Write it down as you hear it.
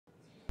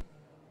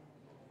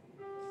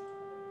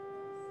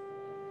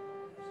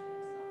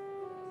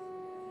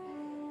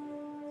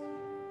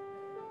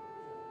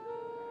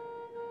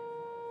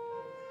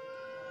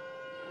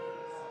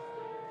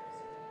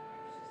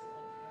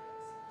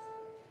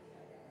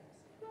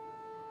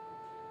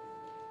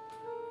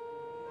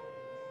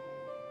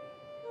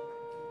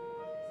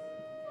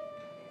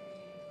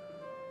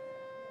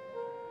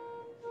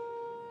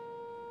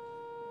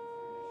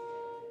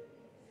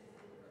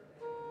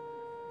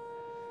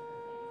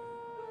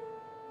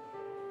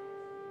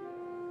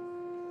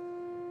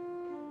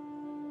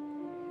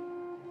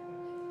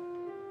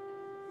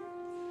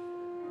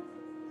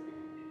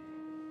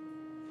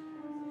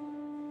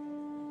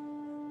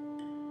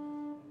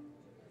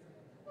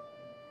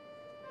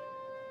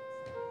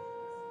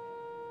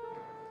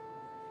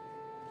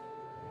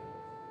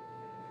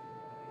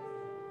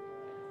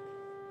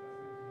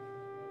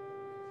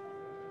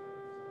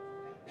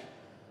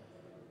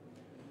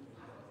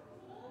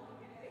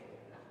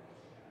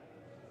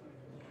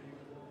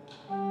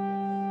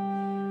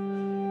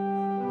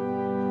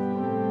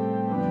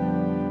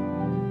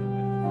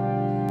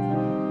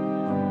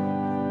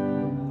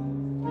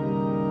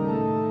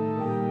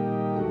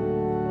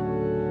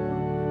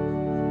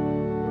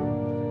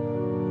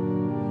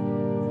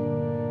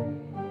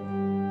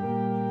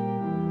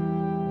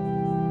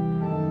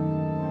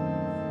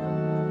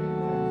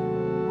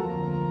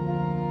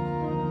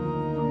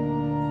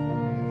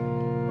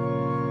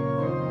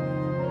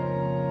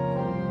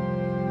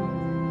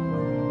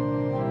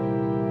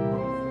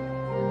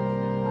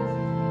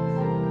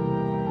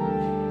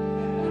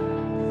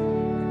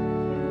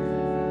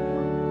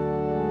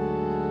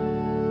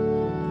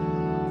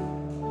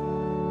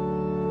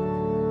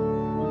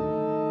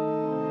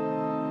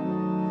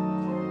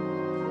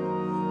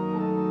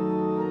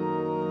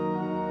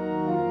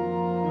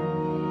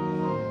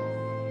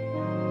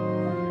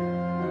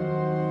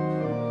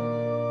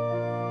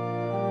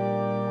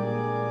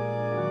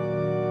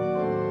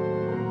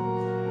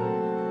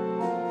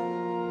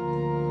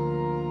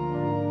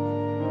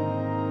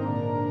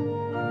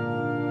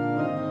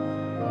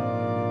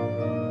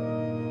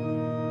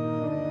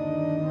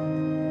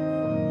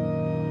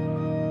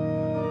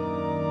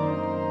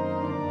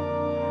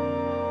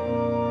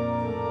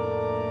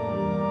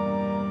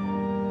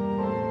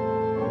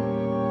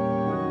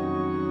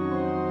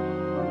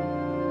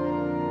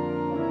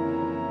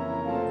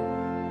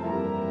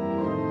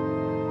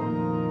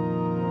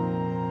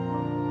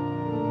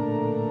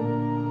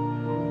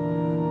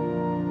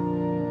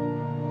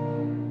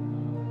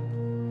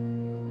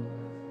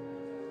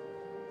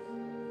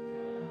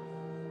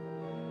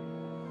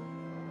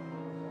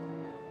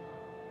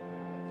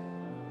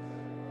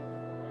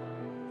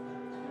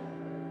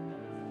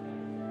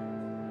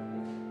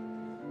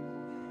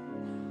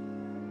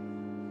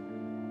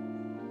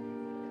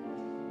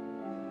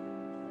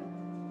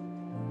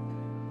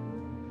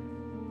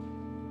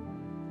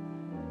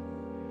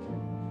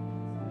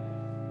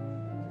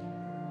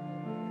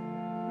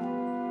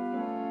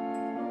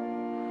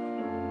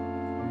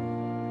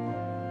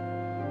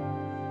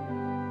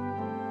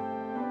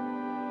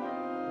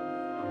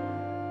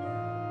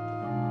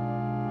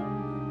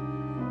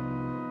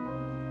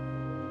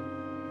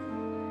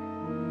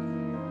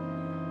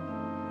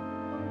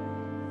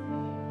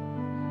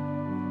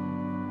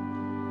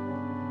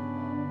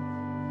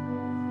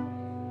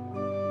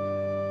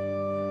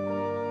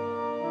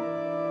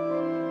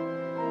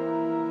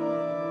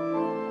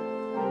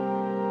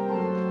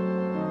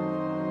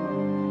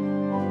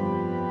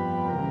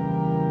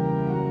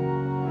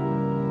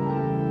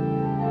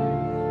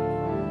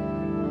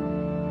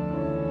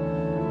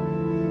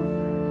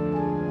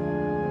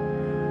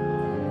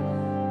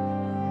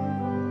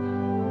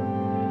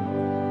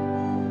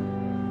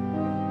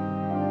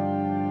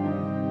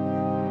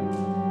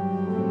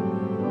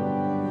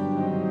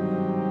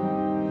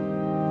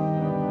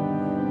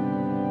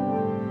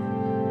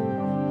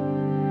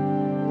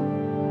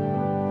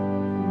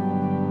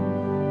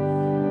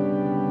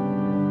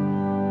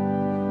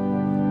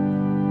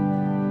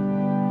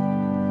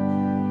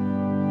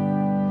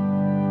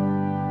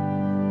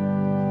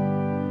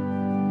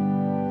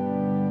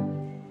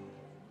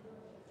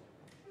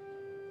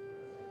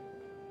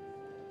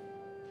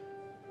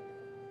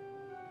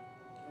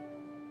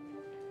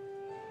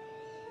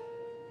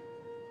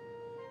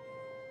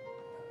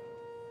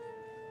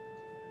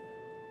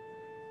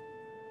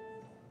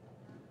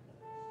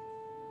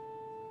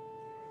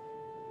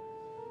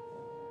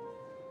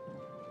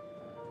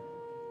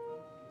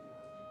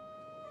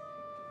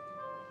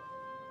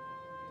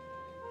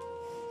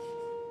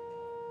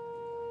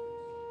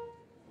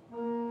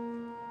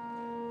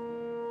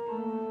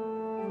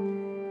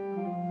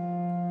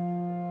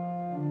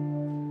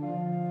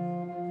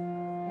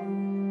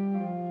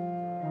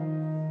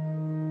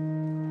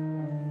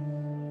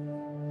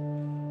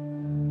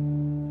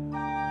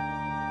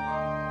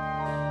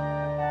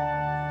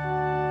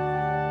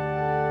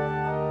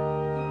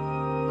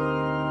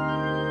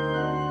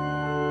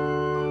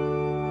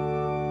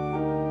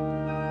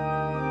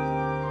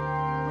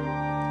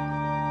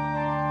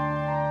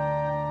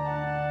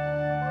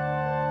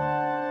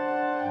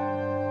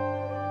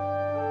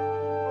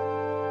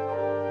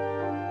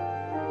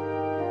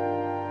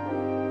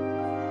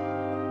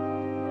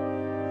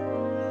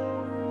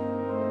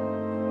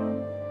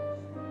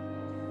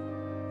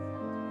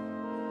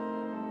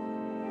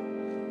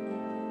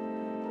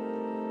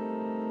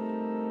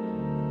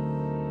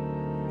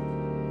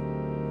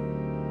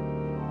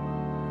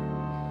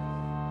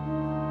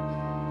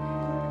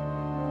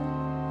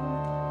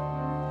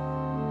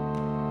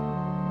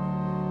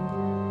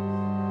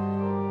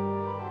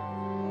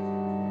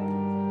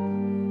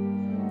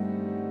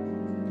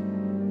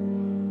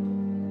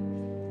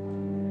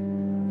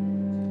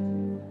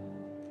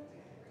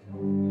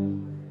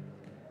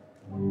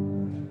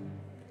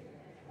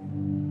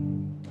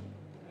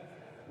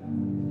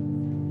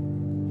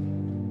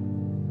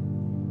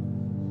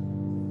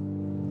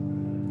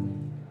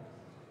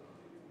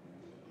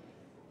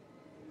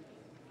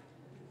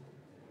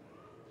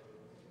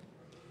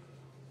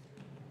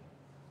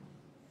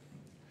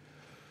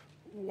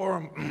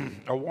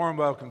A warm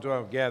welcome to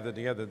all gathered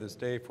together this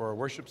day for our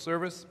worship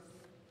service.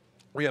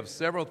 We have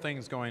several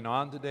things going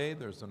on today.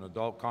 There's an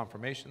adult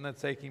confirmation that's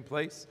taking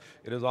place.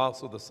 It is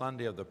also the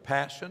Sunday of the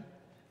Passion,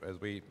 as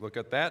we look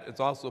at that.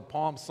 It's also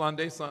Palm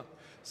Sunday,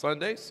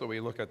 so we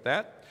look at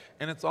that.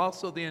 And it's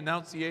also the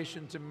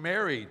Annunciation to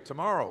Mary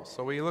tomorrow.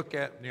 So we look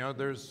at,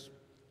 there's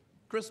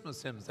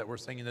Christmas hymns that we're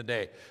singing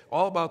today,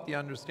 all about the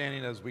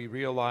understanding as we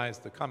realize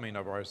the coming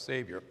of our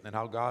Savior and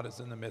how God is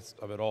in the midst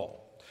of it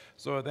all.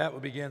 So with that, we'll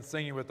begin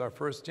singing with our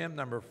first hymn,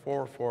 number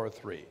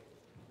 443.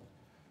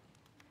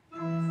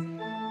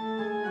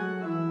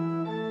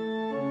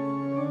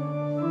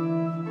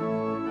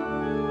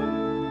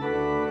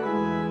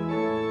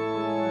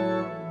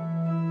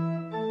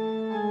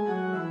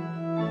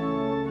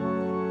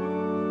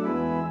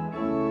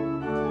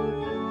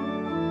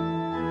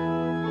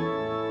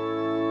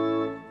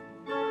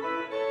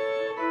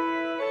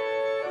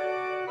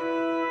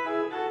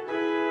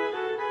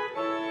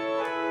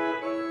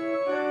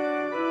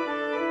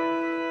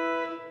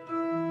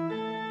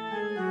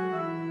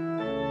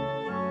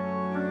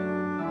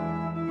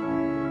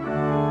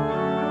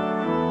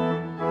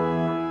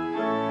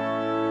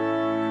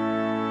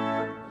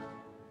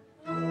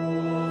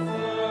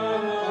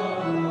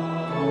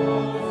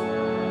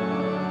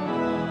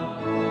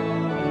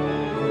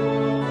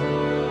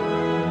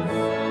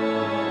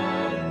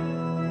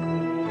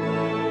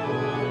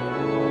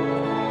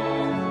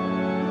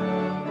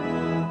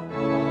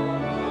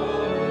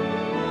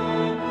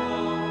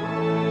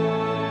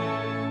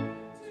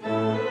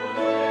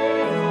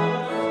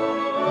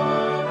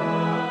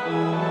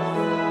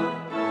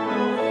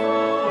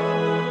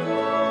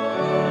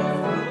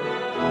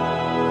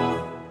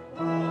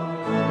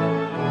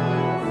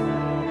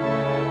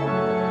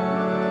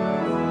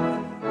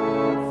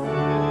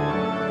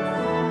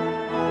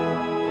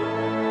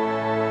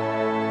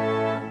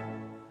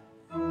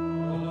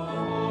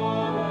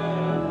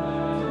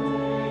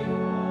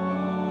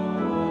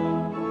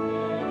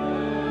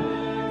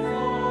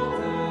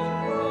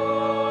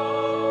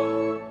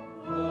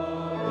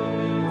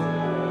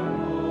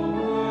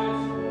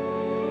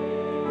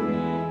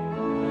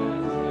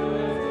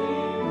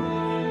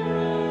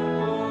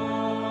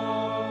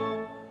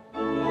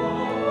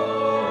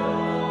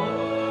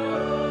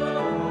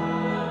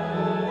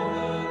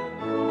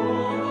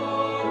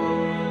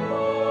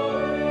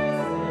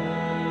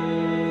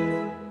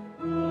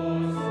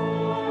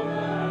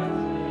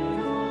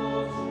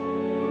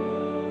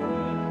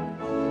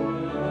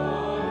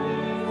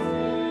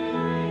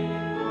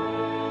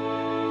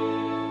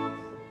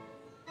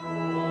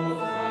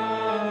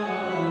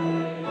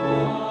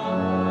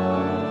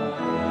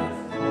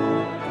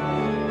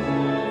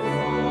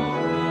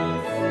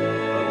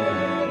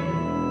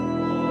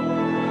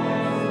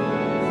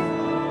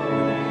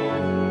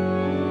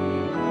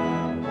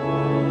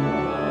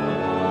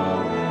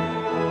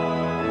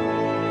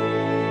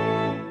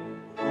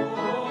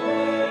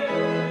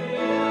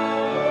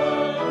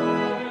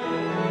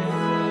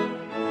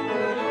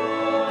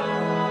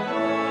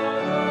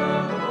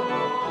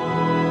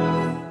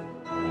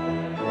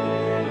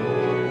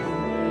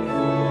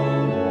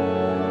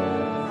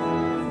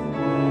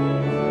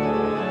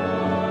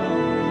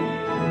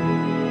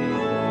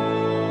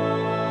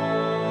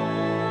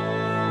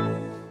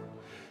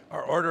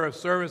 Order of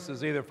service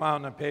is either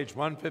found on page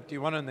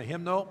 151 in the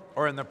hymnal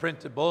or in the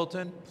printed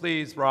bulletin.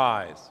 Please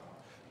rise.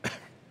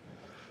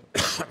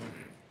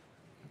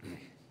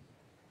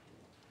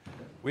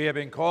 We have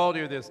been called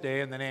here this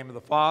day in the name of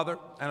the Father,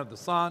 and of the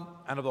Son,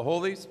 and of the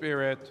Holy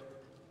Spirit.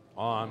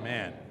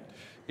 Amen.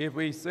 If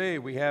we say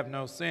we have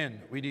no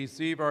sin, we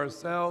deceive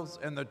ourselves,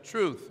 and the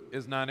truth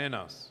is not in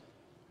us.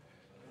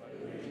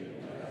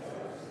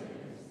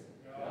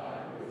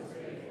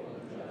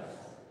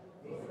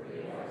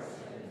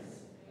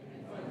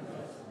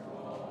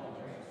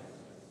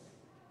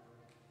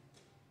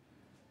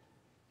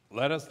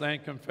 Let us then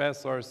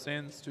confess our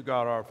sins to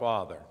God our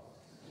Father.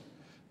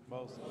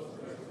 Most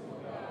merciful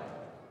God,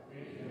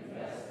 we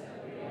confess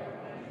that we are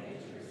by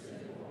nature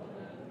sinful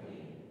and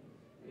unclean.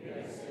 We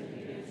have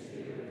sinned against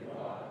you in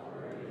thought,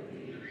 word, and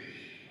deed,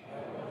 by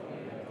what we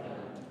have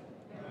done,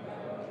 and by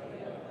what we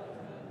have left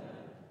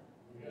undone.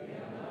 We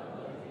have not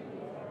loved you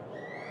with our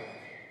whole heart.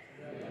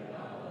 We have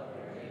not loved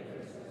our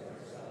neighbors as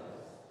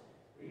ourselves.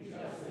 We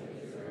justly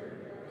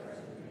deserve your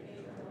present and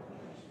eternal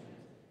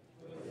punishment.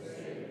 For the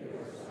sake of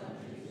your Son,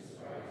 Jesus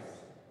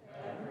Christ,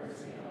 have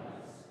mercy on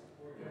us.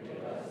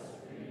 Forgive us,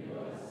 renew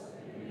us,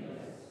 and lead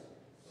us,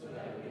 so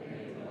that we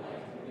may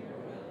delight in your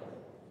will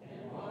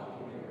and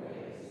walk in your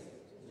ways,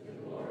 to the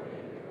glory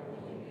of your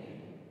holy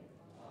name.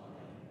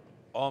 Amen.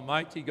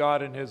 Almighty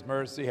God in his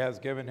mercy has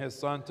given his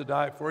Son to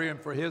die for you, and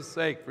for his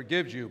sake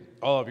forgives you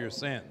all of your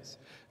sins.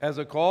 As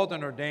a called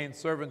and ordained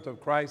servant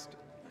of Christ,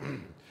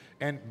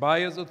 and by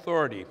his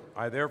authority,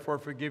 I therefore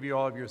forgive you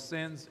all of your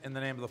sins in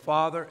the name of the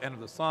Father, and of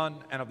the Son,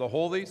 and of the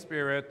Holy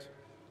Spirit.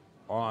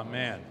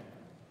 Amen.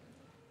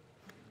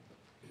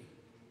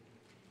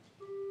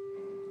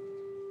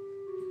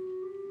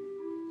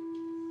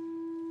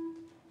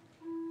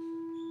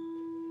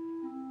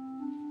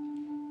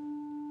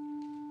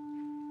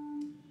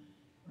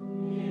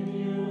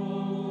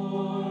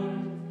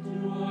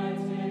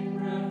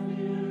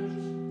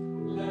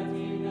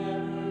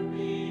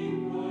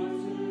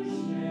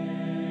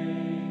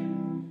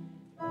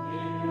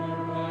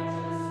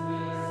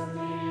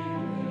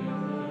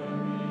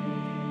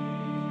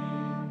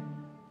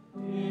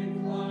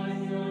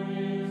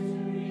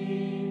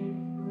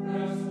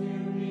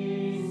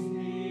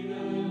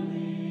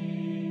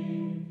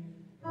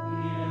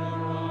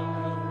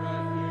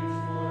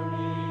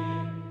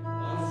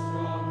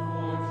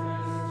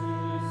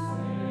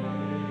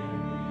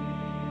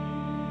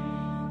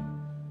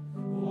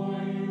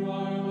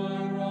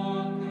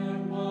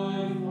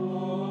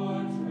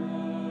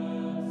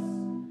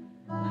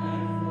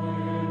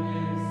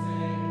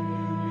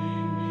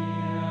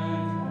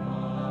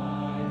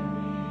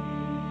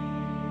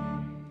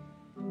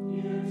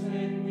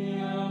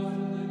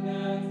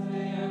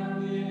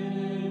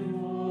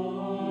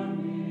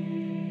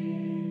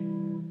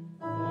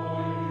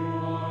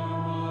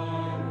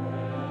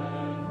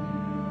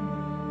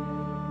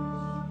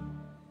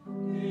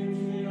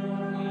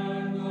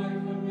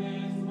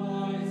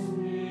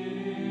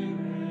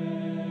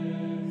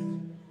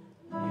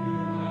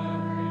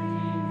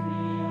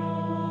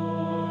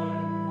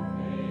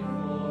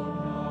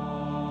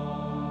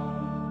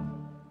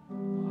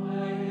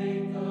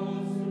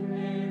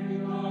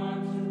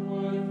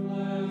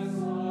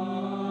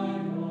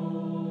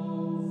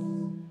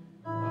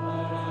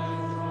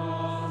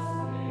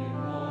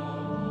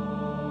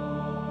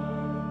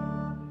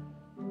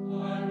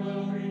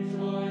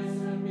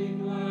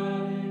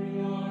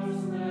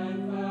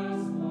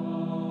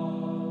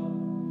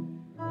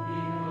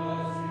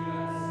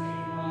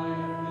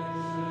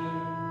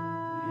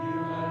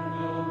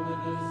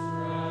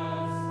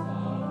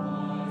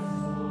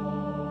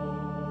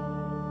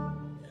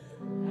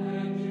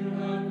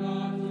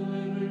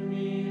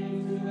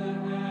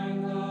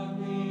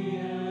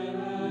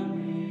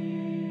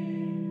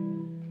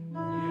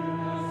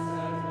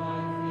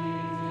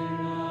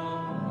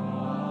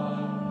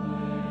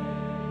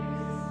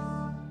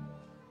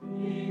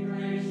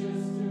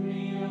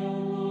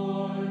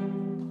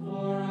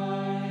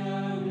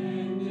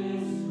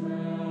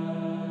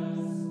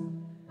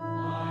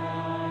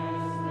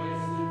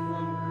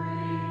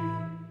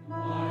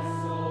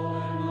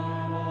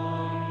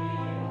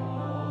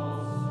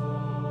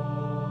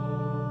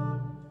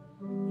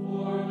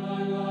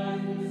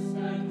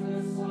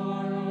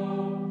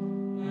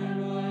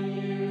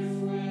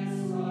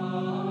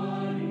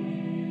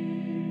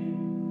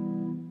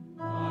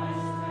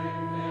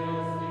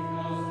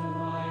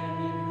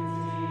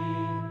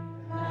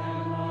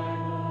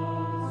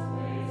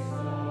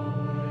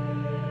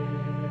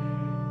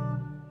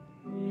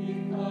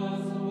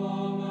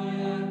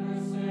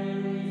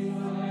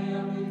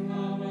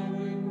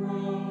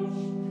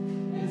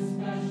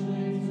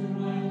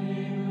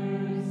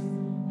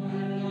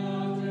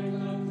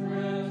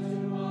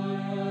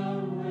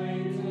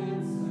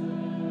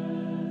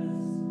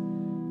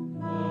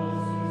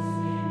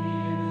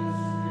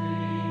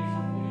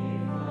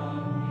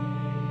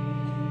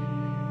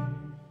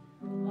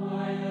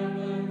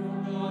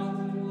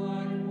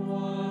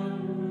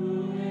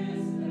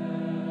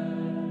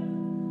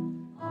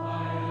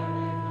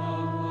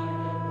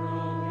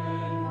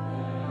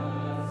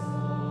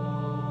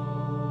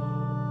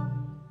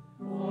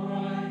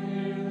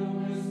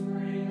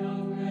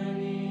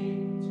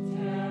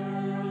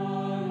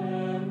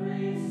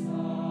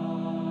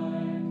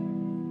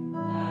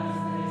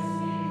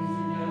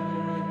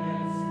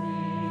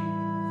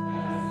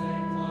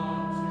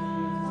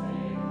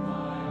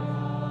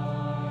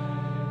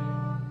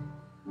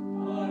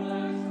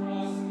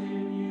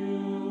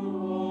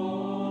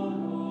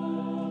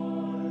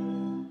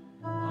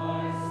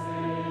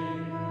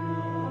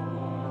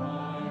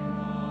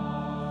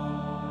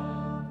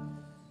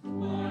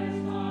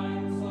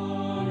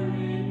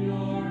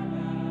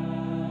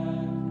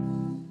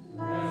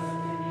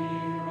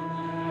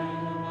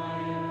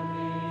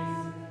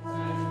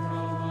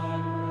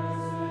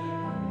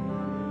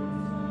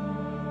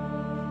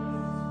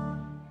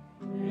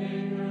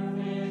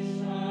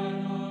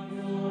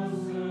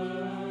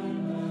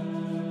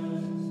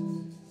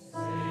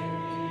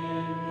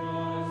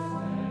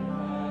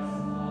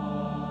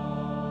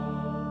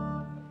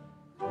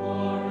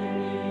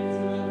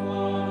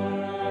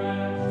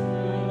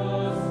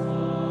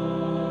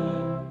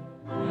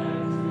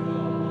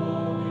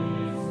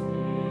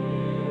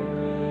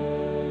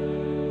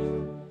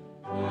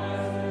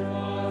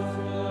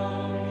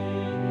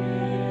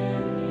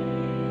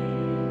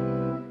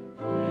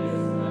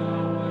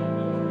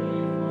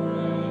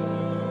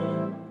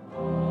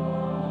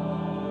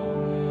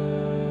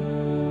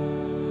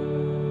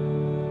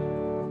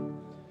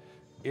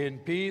 In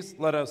peace,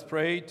 let us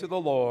pray to the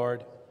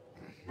Lord.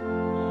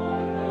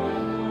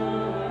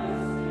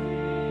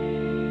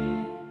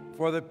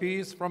 For the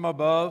peace from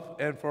above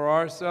and for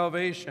our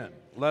salvation,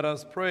 let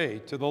us pray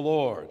to the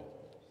Lord.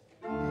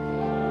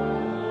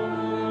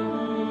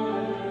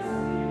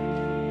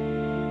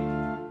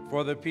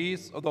 For the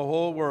peace of the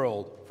whole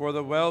world, for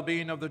the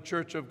well-being of the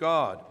Church of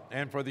God,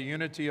 and for the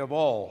unity of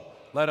all,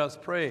 let us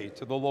pray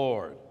to the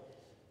Lord.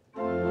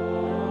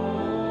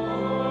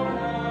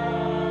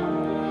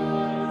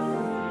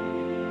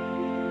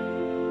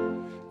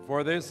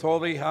 For this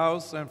holy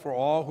house and for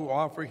all who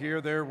offer here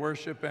their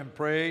worship and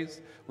praise,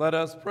 let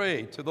us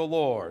pray to the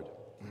Lord.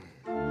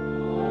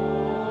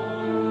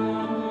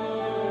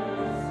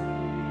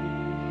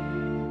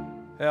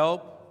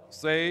 Help,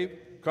 save,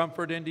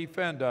 comfort, and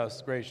defend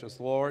us, gracious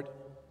Lord.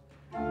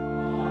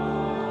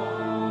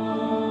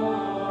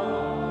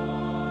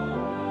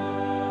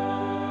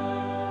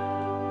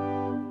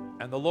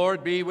 And the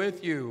Lord be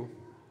with you.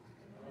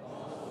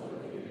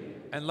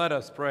 And let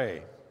us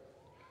pray.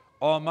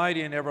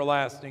 Almighty and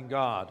everlasting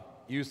God,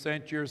 you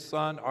sent your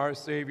Son, our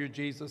Savior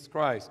Jesus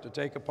Christ, to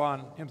take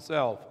upon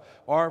himself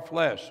our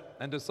flesh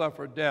and to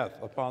suffer death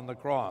upon the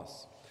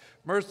cross.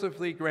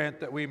 Mercifully grant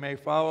that we may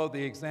follow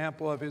the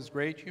example of his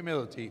great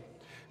humility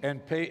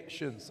and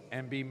patience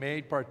and be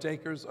made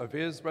partakers of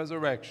his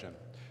resurrection.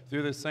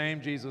 Through the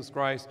same Jesus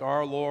Christ,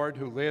 our Lord,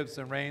 who lives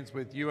and reigns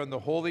with you and the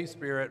Holy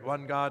Spirit,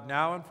 one God,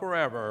 now and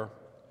forever.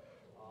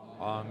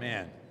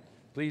 Amen.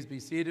 Please be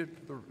seated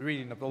for the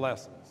reading of the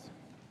lessons.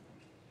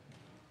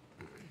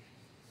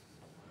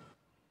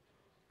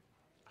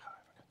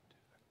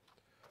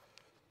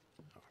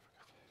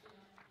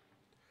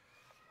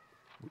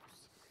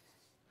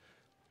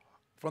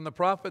 From the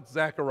prophet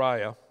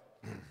Zechariah,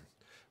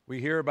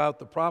 we hear about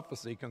the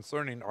prophecy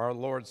concerning our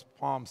Lord's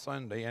Palm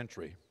Sunday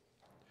entry.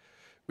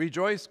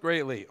 Rejoice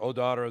greatly, O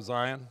daughter of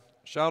Zion.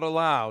 Shout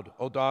aloud,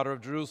 O daughter of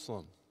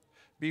Jerusalem.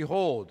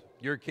 Behold,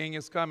 your king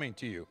is coming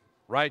to you.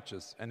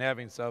 Righteous and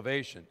having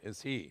salvation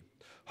is he.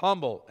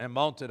 Humble and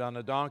mounted on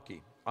a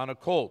donkey, on a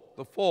colt,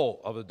 the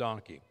foal of a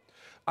donkey.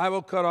 I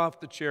will cut off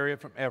the chariot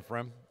from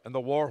Ephraim, and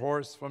the war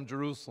horse from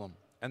Jerusalem,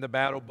 and the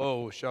battle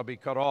bow shall be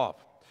cut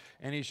off.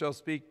 And he shall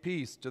speak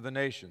peace to the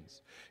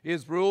nations.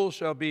 His rule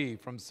shall be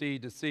from sea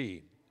to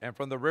sea, and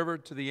from the river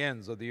to the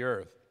ends of the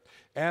earth.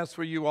 As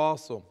for you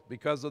also,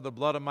 because of the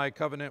blood of my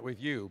covenant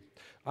with you,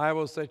 I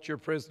will set your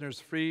prisoners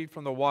free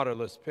from the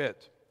waterless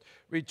pit.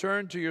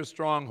 Return to your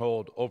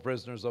stronghold, O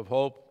prisoners of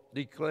hope.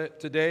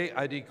 Today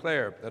I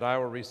declare that I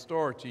will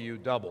restore to you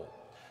double.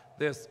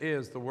 This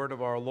is the word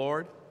of our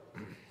Lord.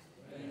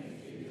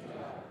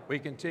 We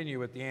continue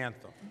with the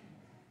anthem.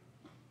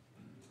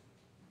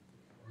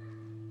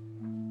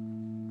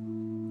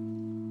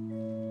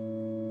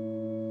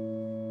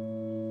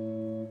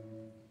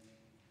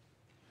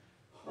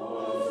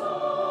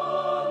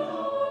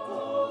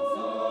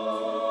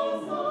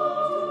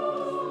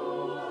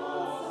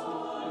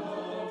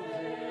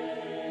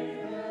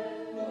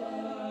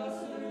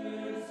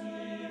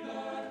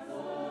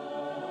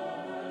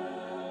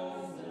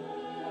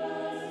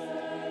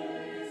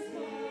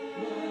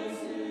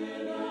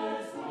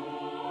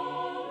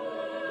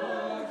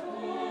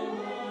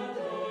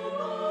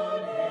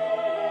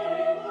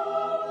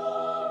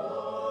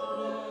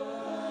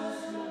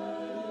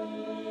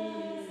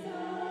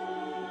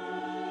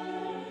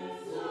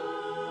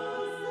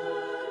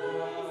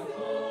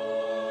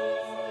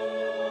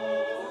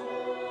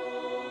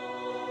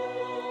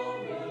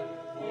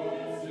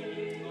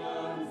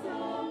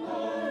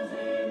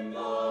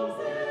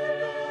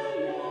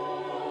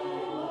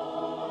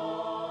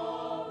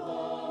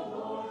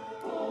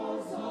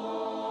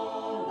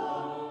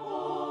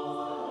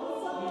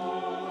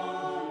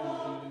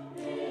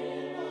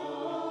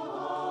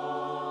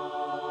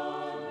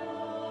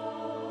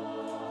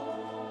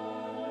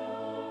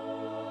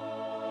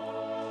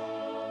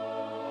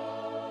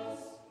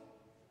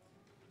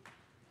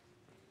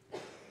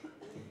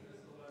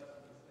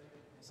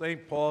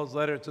 St. Paul's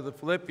letter to the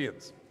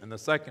Philippians in the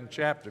 2nd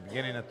chapter,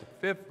 beginning at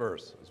the 5th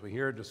verse, as we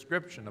hear a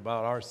description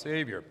about our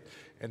Savior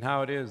and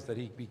how it is that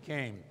he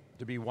became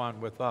to be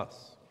one with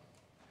us.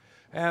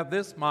 Have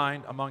this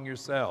mind among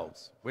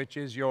yourselves, which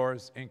is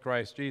yours in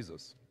Christ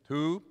Jesus,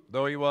 who,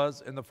 though he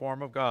was in the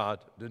form of God,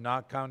 did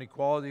not count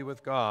equality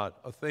with God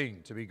a thing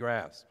to be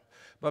grasped,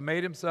 but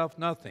made himself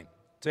nothing,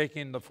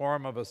 taking the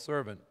form of a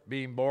servant,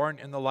 being born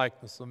in the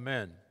likeness of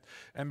men.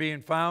 And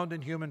being found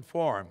in human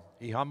form,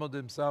 he humbled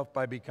himself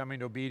by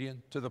becoming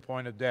obedient to the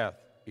point of death,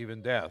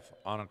 even death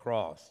on a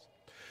cross.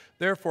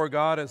 Therefore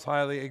God has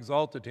highly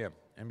exalted him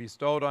and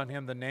bestowed on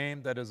him the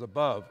name that is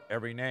above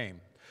every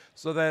name,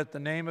 so that at the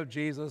name of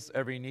Jesus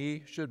every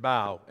knee should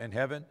bow in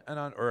heaven and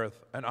on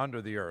earth and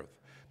under the earth,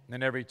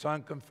 and every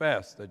tongue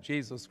confess that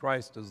Jesus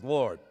Christ is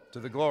Lord, to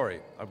the glory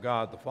of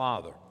God the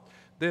Father.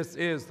 This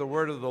is the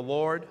word of the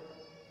Lord.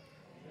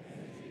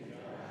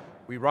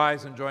 We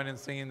rise and join in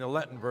singing the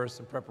Lenten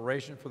verse in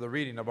preparation for the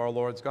reading of our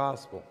Lord's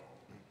Gospel.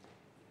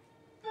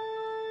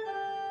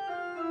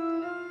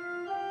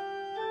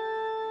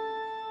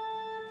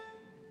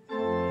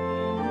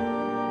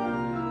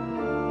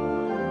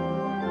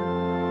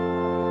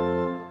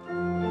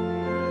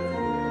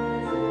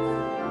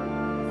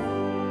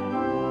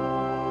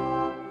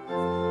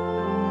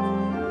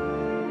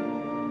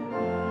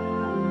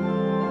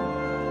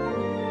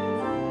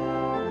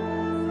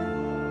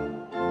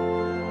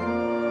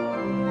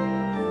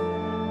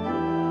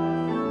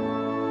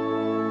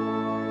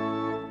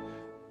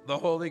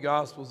 Holy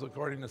Gospels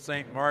according to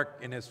St. Mark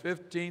in his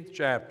 15th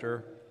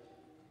chapter.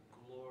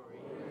 Glory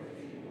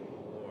to you,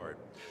 O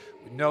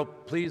Lord.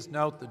 Please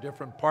note the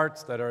different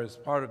parts that are as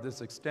part of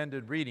this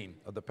extended reading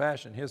of the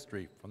Passion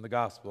history from the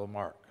Gospel of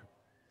Mark.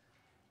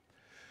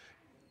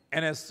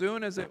 And as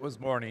soon as it was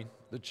morning,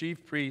 the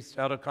chief priests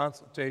held a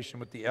consultation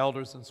with the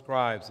elders and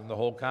scribes and the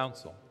whole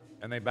council.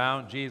 And they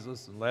bound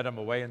Jesus and led him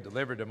away and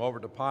delivered him over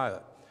to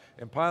Pilate.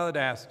 And Pilate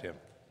asked him,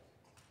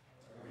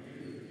 "Are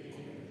you the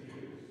king of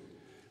the Jews?"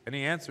 And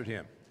he answered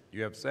him,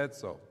 "You have said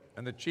so."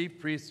 And the chief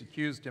priests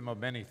accused him of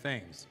many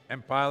things.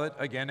 And Pilate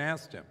again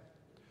asked him,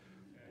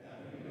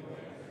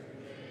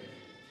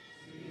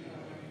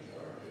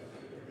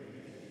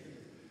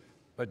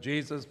 but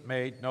Jesus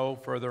made no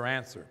further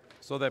answer,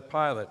 so that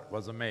Pilate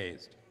was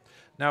amazed.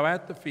 Now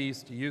at the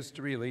feast he used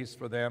to release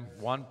for them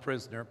one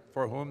prisoner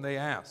for whom they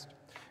asked.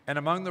 And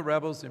among the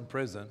rebels in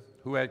prison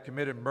who had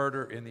committed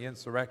murder in the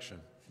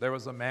insurrection, there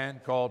was a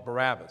man called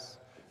Barabbas.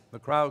 The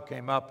crowd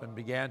came up and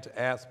began to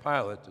ask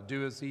Pilate to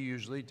do as he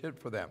usually did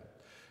for them.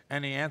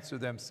 And he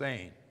answered them,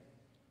 saying,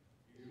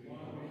 "Do you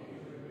want me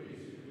to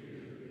release for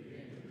you the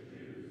king of the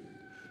Jews?"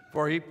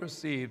 For he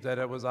perceived that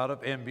it was out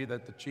of envy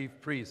that the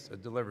chief priests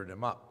had delivered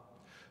him up.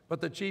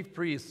 But the chief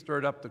priests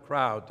stirred up the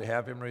crowd to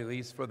have him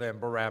release for them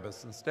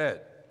Barabbas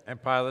instead.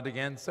 And Pilate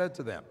again said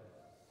to them,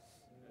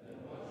 "Then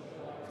what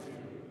shall I do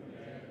with the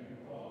man you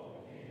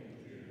call the king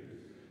of the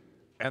Jews?"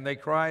 And they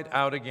cried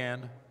out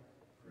again,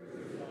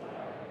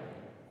 "Crucify him."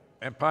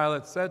 And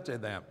Pilate said to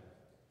them,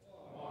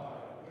 "Why?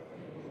 What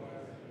evil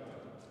has he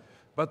done?"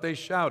 But they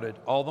shouted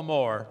all the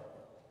more,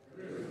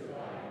 "Crucify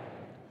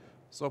him."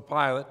 So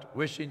Pilate,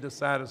 wishing to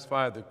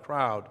satisfy the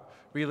crowd,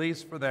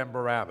 released for them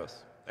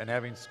Barabbas. And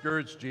having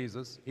scourged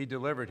Jesus, he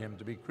delivered him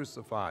to be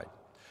crucified.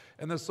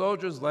 And the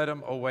soldiers led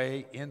him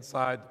away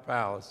inside the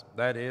palace,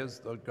 that is,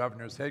 the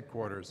governor's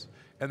headquarters,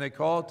 and they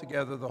called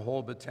together the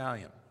whole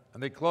battalion.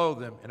 And they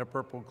clothed him in a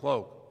purple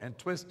cloak, and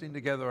twisting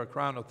together a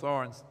crown of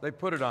thorns, they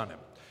put it on him,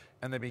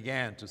 and they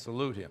began to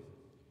salute him.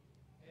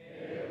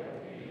 "Hail,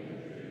 King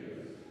of the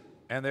Jews."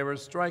 And they were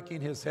striking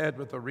his head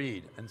with a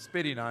reed, and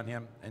spitting on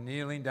him, and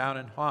kneeling down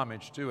in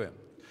homage to him.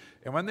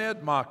 And when they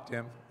had mocked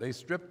him, they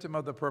stripped him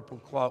of the purple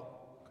cloak,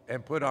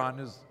 and put on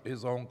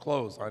his own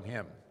clothes on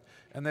him.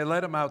 And they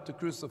led him out to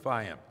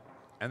crucify him.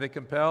 And they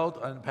compelled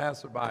a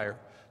passerby,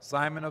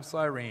 Simon of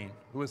Cyrene,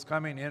 who was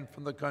coming in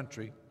from the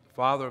country,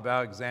 father of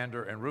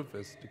Alexander and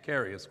Rufus, to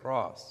carry his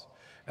cross.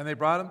 And they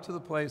brought him to the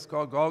place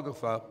called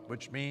Golgotha,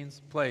 which means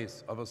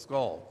place of a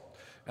skull.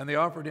 And they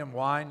offered him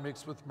wine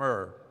mixed with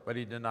myrrh, but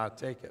he did not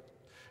take it.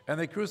 And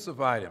they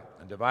crucified him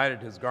and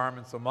divided his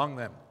garments among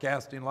them,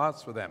 casting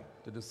lots for them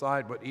to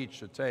decide what each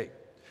should take.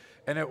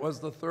 And it was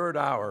the third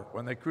hour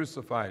when they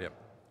crucified him.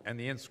 And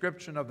the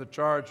inscription of the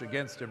charge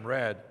against him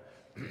read,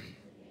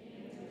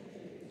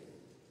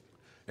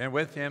 "And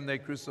with him they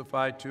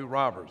crucified two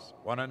robbers,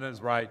 one on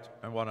his right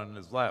and one on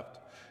his left.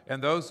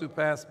 And those who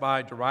passed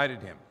by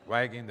derided him,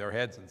 wagging their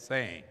heads and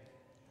saying,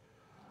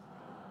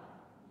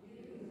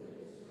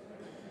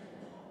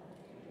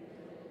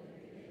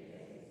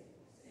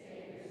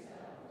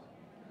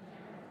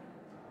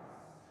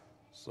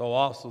 So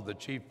also the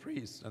chief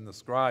priests and the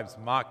scribes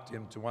mocked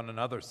him to one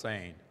another,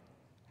 saying,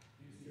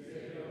 "You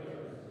save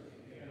others,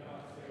 you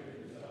cannot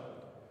save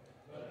yourself.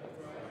 Let the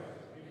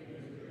Christ, King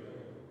of Israel,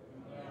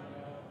 come down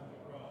now from the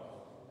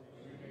cross,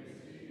 that we may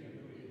see and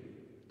believe."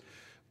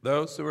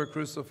 Those who were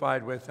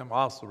crucified with him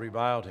also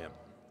reviled him.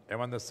 And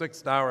when the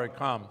 6th hour had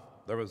come,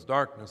 there was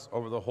darkness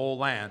over the whole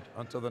land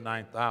until the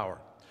 9th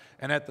hour.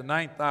 And at the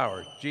 9th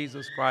hour,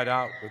 Jesus cried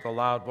out with a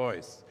loud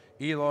voice,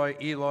 "Eloi,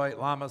 Eloi,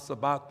 lama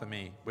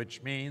sabachthani,"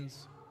 which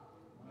means,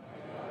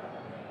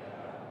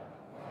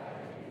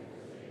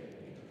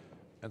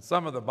 and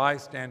some of the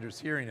bystanders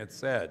hearing it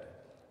said,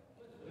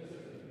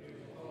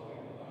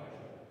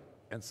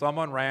 and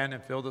someone ran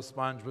and filled a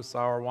sponge with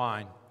sour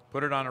wine,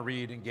 put it on a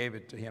reed, and gave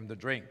it to him to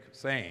drink,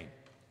 saying,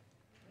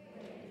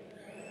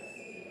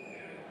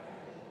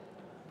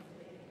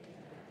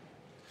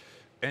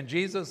 And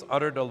Jesus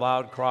uttered a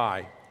loud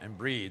cry and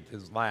breathed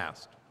his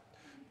last.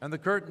 And the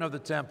curtain of the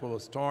temple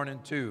was torn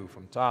in two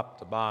from top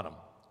to bottom.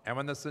 And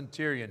when the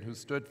centurion who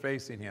stood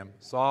facing him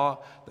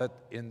saw that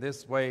in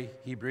this way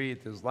he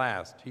breathed his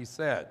last, he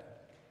said,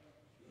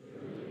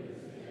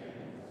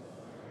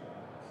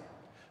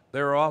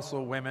 There were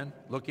also women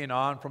looking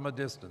on from a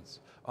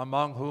distance,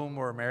 among whom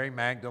were Mary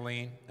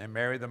Magdalene and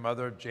Mary the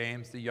mother of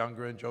James the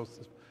younger and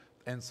Joseph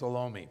and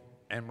Salome.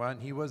 And when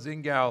he was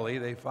in Galilee,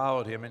 they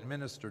followed him and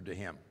ministered to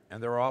him.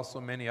 And there were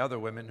also many other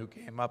women who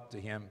came up to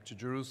him to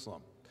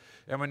Jerusalem.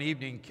 And when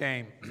evening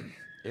came,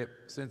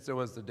 since it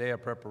was the day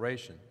of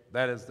preparation,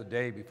 that is the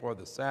day before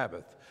the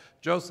Sabbath,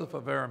 Joseph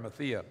of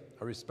Arimathea,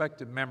 a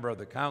respected member of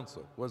the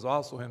council, was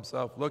also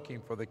himself looking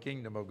for the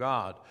kingdom of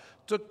God,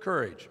 took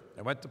courage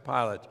and went to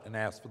Pilate and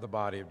asked for the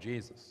body of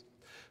Jesus.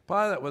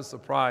 Pilate was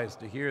surprised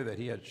to hear that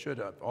he should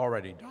have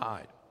already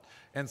died,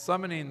 and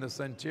summoning the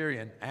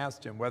centurion,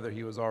 asked him whether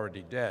he was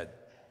already dead.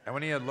 And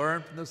when he had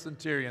learned from the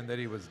centurion that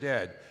he was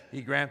dead,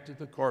 he granted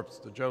the corpse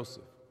to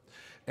Joseph.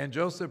 And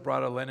Joseph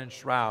brought a linen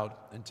shroud,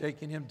 and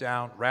taking him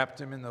down,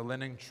 wrapped him in the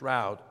linen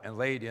shroud, and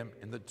laid him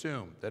in the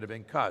tomb that had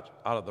been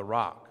cut out of the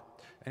rock.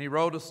 And he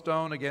rolled a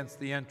stone against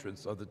the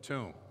entrance of the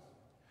tomb.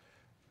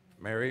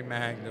 Mary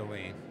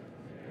Magdalene.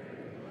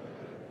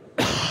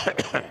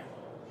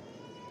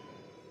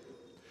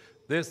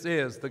 This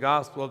is the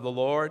gospel of the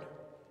Lord.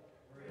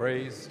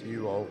 Praise to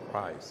you, O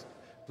Christ.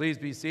 Please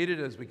be seated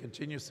as we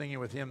continue singing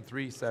with hymn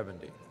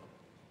 370.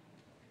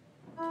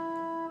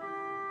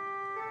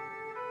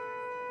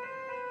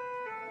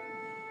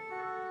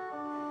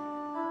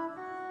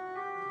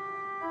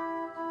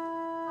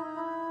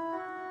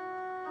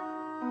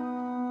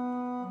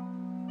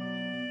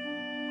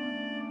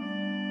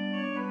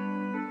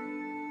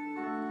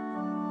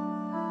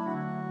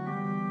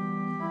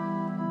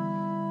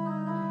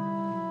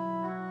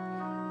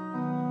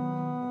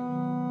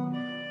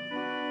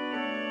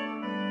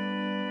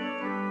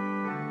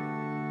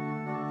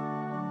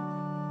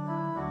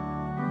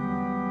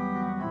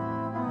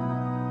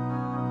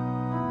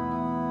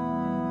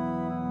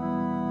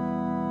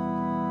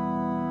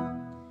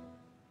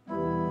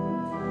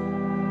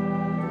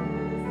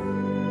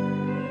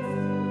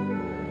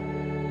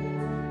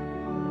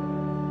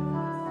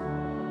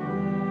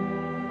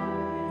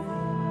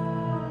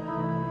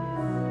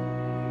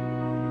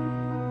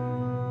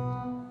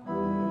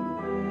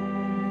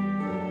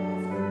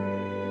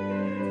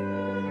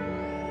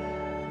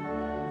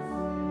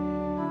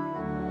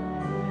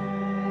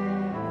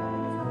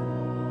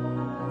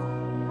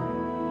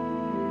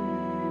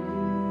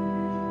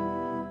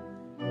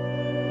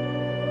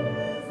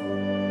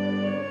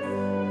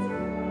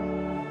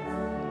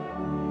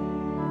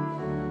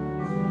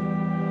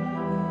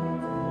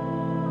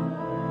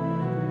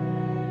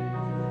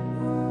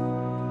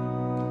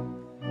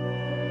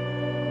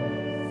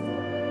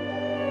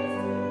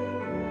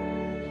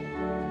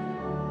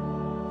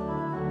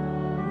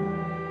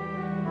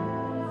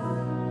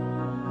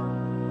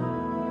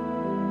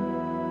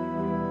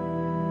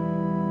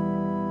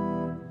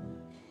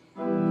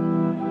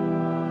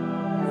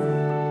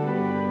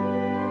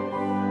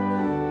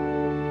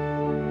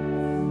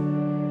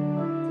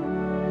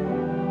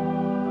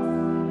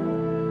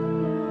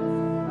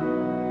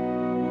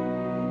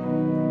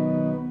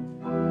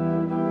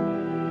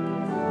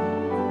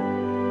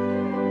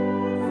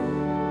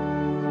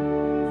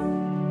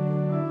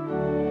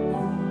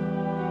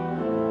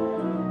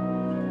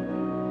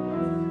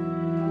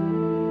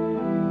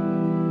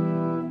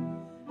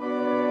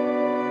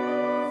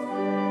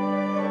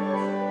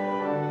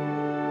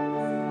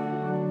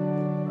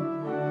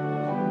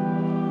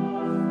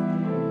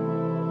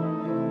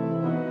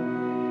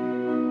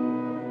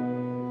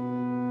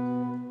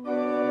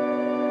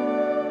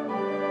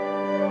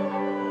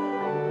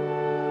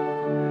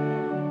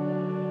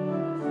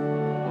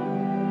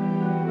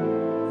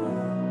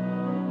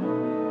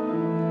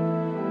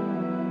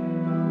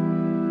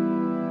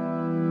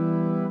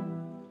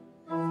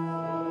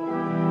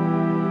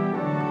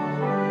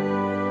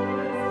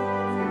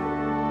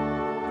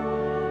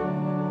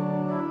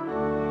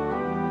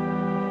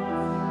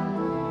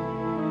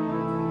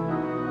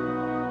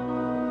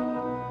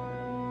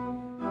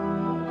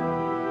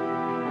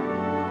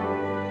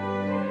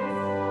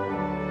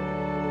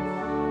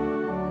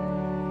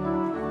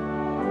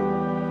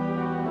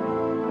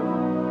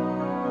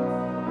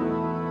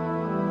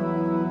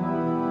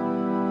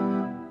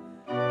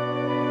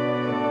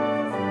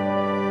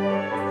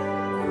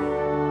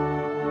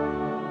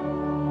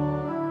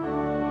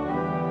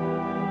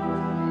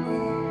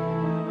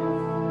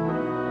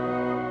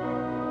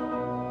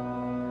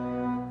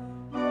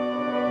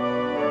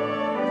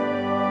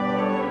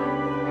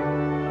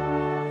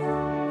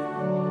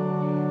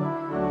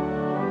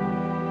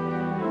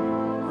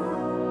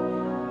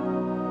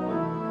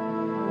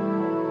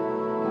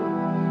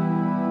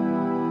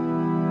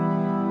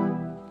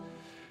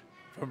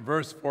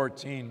 Verse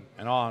 14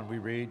 and on we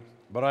read,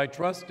 "But I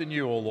trust in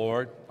you, O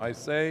Lord. I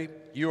say,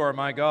 you are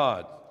my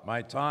God.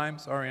 My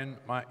times are in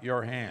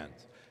your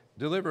hands.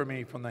 Deliver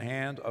me from the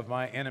hand of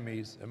my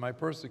enemies and my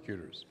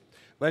persecutors.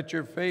 Let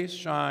your face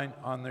shine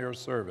on your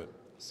servant.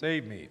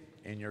 Save me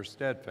in your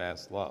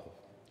steadfast love."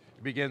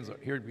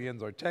 Here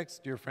begins our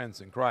text, dear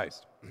friends in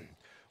Christ.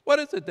 What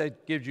is it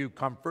that gives you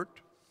comfort?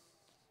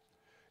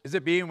 Is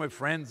it being with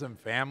friends and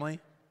family,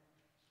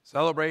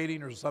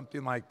 celebrating or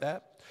something like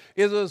that?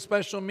 Is it a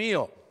special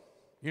meal?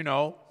 You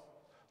know,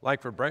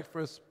 like for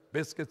breakfast,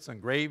 biscuits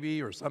and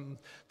gravy or something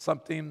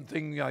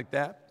like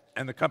that,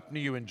 and the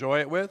company you enjoy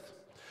it with?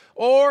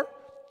 Or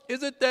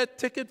is it that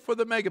ticket for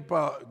the mega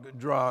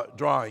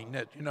drawing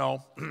that, you know,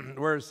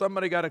 where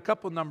somebody got a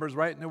couple numbers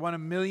right and they won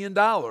 $1 million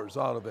out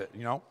of it,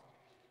 you know?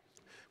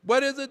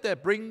 What is it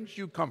that brings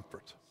you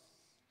comfort?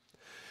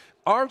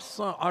 Our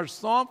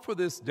psalm for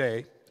this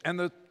day, and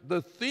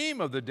the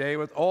theme of the day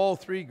with all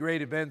three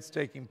great events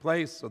taking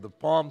place, of the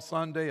Palm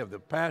Sunday, of the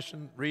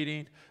Passion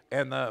reading,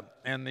 and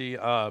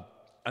the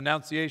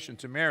Annunciation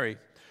to Mary,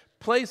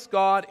 place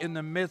God in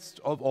the midst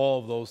of all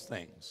of those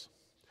things.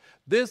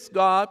 This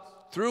God,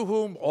 through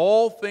whom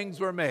all things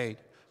were made,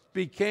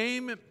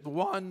 became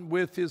one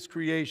with his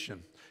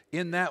creation,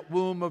 in that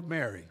womb of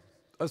Mary,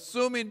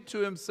 assuming to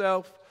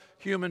himself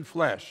human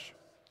flesh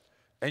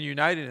and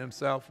uniting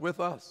himself with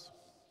us.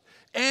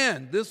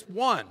 And this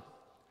one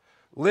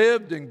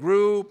lived and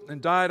grew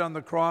and died on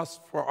the cross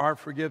for our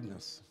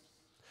forgiveness,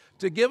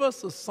 to give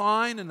us a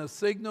sign and a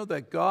signal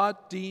that God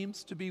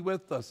deems to be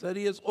with us, that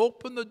he has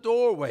opened the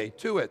doorway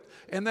to it,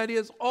 and that he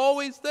is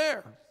always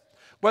there.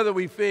 Whether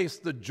we face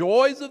the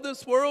joys of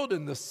this world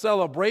and the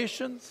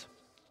celebrations,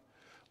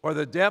 or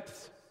the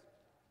depth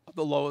of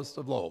the lowest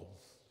of low,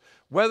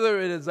 whether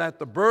it is at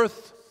the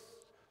birth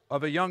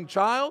of a young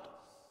child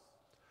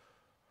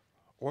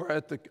or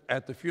at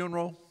the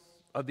funeral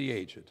of the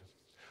aged.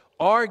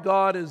 Our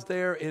God is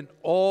there in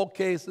all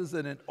cases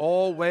and in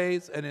all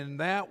ways, and in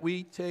that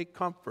we take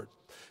comfort,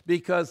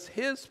 because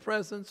his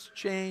presence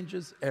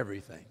changes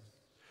everything.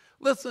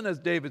 Listen as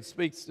David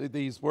speaks to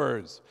these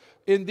words.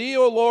 In thee,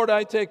 O Lord,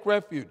 I take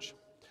refuge.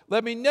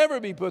 Let me never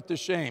be put to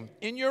shame.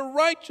 In your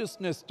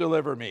righteousness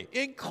deliver me.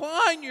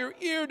 Incline your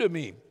ear to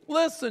me.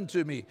 Listen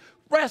to me.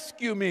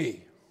 Rescue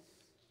me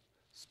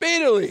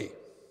speedily.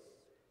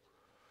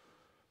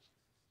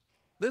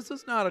 This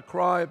is not a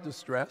cry of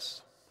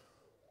distress.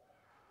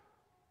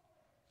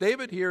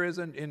 David here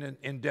isn't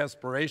in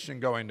desperation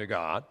going to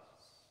God.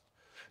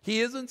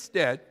 He is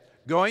instead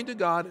going to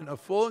God in a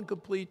full and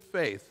complete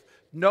faith,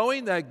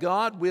 knowing that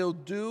God will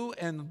do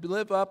and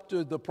live up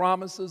to the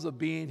promises of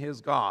being his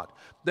God,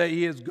 that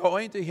he is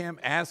going to him,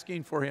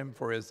 asking for him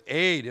for his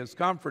aid, his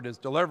comfort, his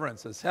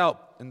deliverance, his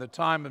help in the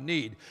time of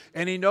need.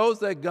 And he knows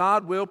that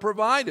God will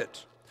provide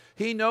it.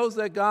 He knows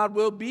that God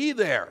will be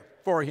there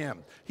for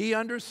him. He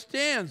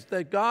understands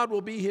that God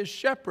will be his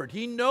shepherd.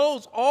 He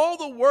knows all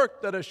the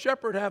work that a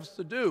shepherd has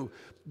to do,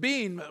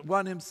 being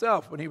one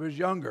himself when he was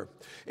younger.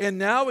 And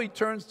now he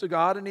turns to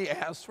God and he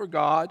asks for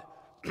God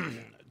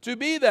to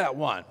be that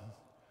one,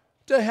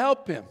 to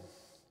help him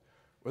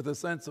with a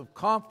sense of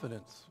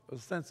confidence, a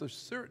sense of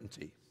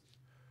certainty,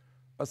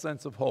 a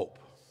sense of hope.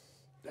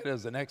 That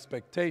is an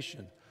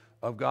expectation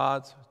of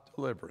God's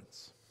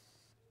deliverance.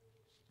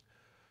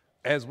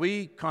 As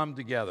we come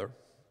together,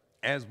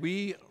 as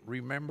we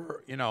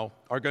remember, I'm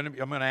going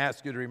to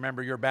ask you to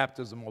remember your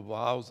baptismal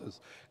vows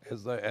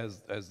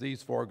as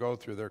these four go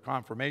through their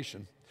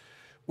confirmation.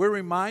 We're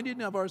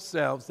reminding of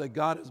ourselves that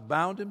God has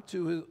bound him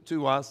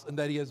to us, and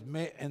that he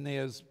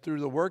has through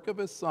the work of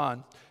his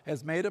Son,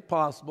 has made it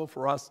possible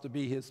for us to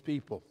be his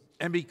people.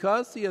 And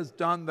because he has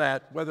done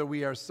that, whether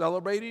we are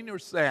celebrating or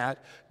sad,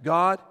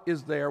 God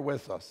is there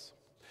with us.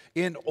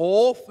 In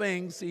all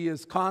things, he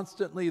is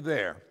constantly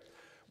there.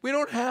 We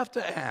don't have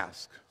to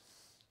ask.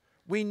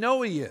 We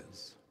know he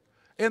is.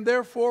 And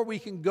therefore, we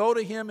can go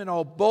to him in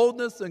all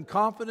boldness and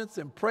confidence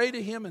and pray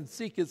to him and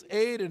seek his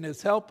aid and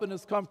his help and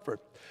his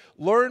comfort.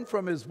 Learn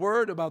from his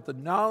word about the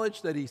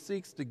knowledge that he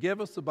seeks to give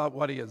us about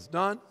what he has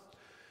done,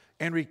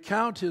 and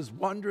recount his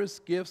wondrous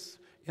gifts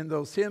in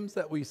those hymns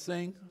that we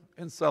sing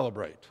and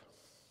celebrate.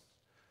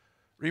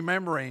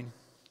 Remembering,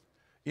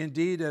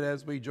 indeed, that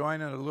as we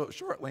join in a little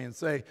shortly and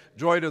say,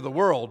 joy to the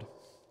world,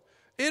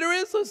 there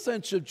is a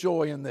sense of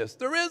joy in this.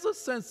 There is a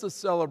sense of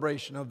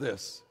celebration of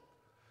this,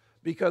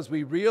 because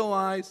we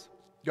realize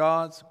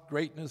God's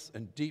greatness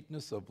and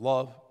deepness of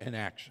love and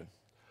action.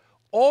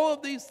 All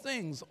of these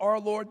things our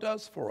Lord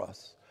does for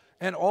us,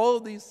 and all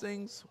of these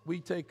things we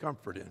take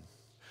comfort in,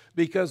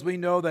 because we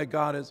know that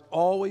God is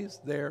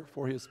always there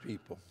for his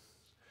people,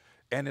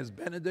 and his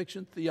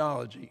benediction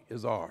theology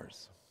is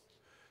ours.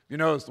 You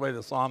notice the way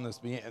the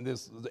psalmist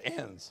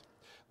ends.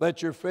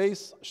 Let your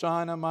face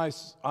shine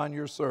on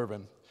your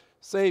servant.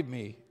 Save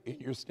me in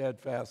your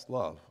steadfast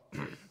love.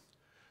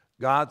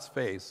 God's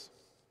face,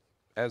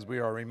 as we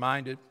are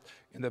reminded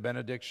in the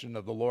benediction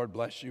of the Lord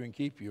bless you and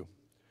keep you,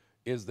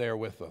 is there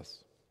with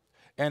us.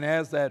 And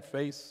as that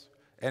face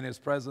and his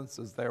presence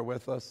is there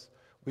with us,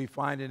 we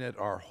find in it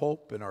our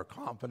hope and our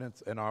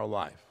confidence in our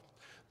life.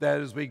 That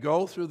as we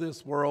go through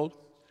this world,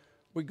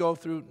 we go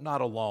through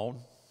not alone,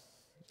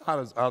 not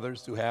as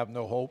others who have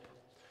no hope,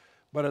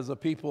 but as a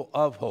people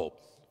of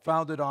hope,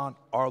 founded on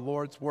our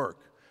Lord's work,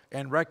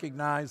 and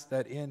recognize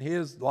that in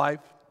his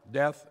life,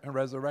 death, and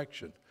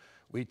resurrection,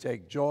 we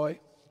take joy,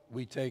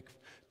 we take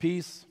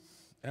peace,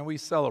 and we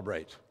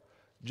celebrate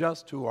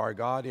just who our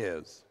God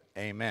is.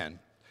 Amen.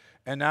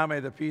 And now may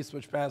the peace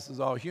which passes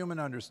all human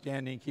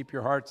understanding keep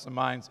your hearts and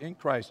minds in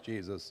Christ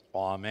Jesus.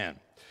 Amen.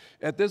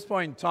 At this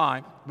point in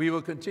time, we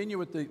will continue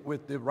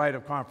with the rite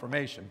of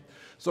confirmation.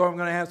 So I'm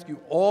going to ask you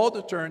all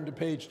to turn to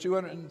page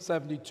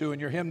 272 in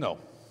your hymnal.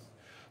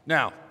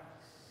 Now,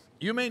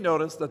 you may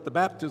notice that the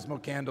baptismal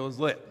candle is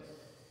lit.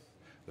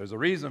 There's a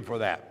reason for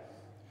that.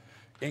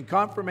 In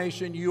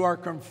confirmation, you are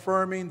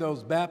confirming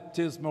those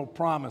baptismal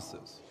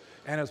promises.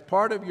 And as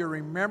part of your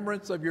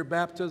remembrance of your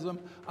baptism,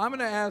 I'm going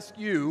to ask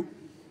you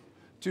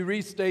to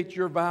restate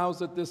your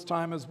vows at this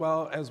time as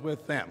well as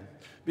with them.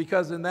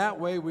 Because in that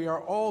way, we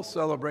are all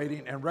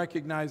celebrating and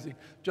recognizing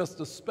just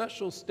the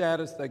special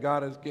status that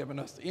God has given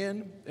us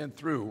in and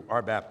through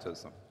our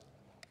baptism.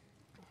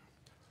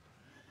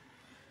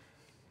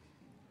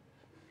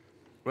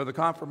 Will the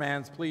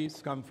confirmands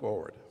please come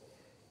forward?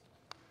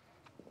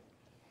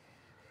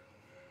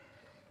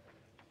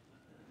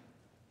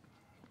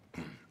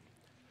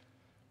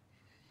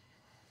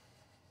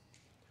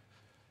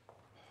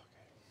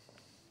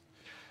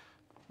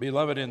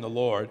 Beloved in the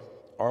Lord,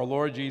 our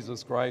Lord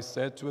Jesus Christ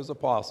said to his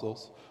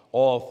apostles,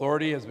 "All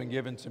authority has been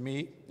given to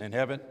me in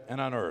heaven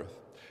and on earth.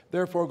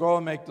 Therefore go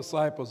and make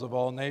disciples of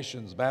all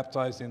nations,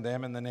 baptizing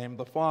them in the name of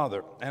the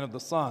Father, and of the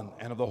Son,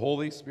 and of the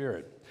Holy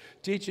Spirit,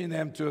 teaching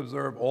them to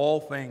observe all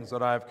things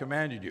that I have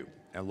commanded you.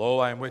 And lo,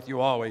 I am with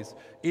you always,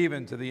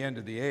 even to the end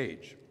of the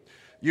age.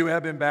 You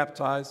have been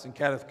baptized and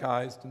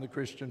catechized in the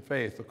Christian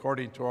faith,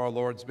 according to our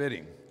Lord's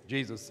bidding.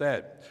 Jesus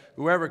said,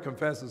 'Whoever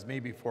confesses me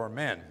before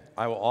men,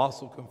 I will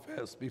also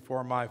confess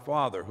before my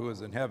Father who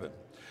is in heaven.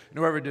 And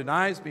whoever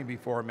denies me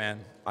before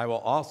men, I will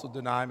also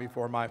deny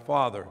before my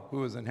Father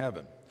who is in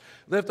heaven.'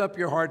 Lift up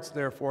your hearts,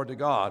 therefore, to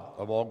God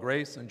of all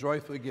grace, and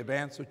joyfully give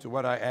answer to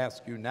what I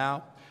ask you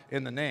now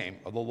in the name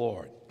of the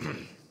Lord.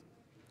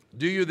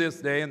 Do you this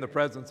day, in the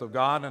presence of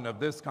God and of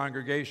this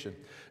congregation,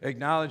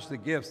 acknowledge the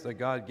gifts that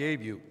God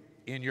gave you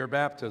in your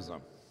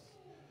baptism?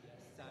 Yes,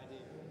 I do.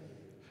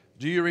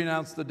 Do you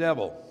renounce the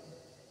devil?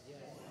 Yes,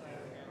 I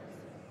renounce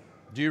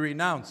him. Do you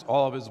renounce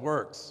all of his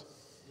works?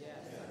 Yes,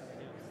 I renounce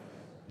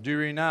him. Do you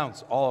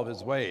renounce all of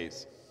his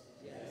ways?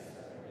 Yes, I renounce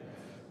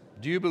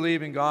him. Do you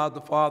believe in God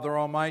the Father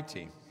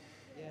Almighty?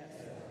 Yes,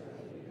 I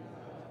believe in God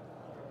the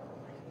Father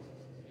Almighty,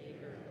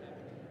 maker of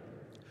heaven and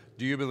earth.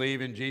 Do you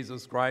believe in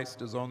Jesus Christ,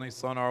 his only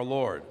Son, our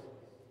Lord?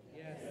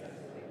 Yes, I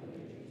believe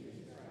in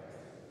Jesus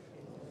Christ,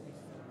 his only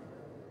Son,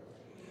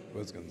 our Lord.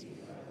 Wiskins.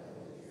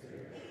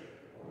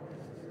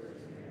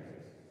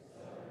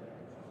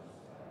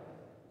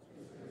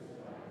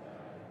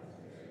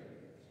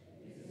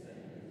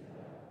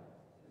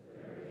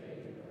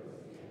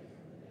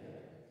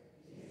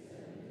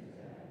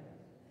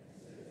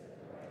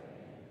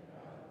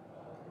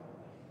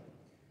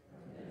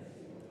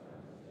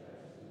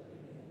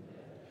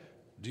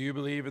 Do you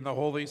believe in the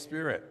Holy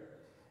Spirit?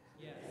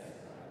 Yes,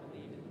 I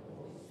believe in the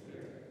Holy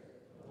Spirit,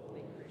 the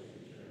Holy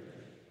Christian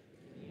Church,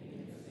 the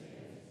communion of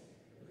saints,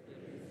 the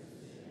forgiveness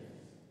of sins,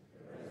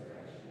 the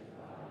resurrection of the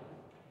body,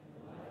 and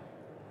the life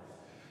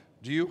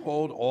everlasting. Do you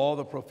hold all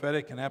the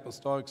prophetic and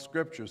apostolic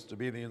scriptures to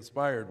be the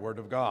inspired Word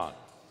of God?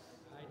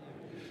 I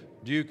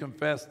do. Do you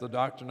confess the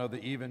doctrine of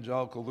the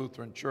Evangelical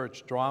Lutheran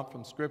Church drawn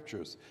from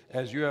scriptures,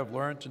 as you have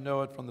learned to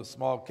know it from the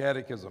small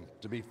catechism,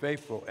 to be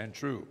faithful and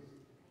true?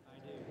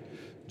 I do.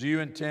 Do you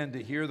intend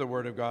to hear the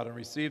Word of God and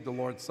receive the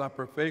Lord's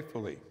Supper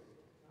faithfully?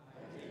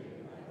 I do,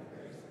 by the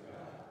grace of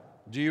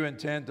God. Do you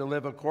intend to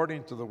live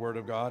according to the Word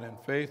of God in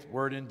faith,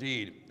 word, and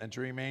deed, and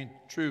to remain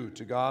true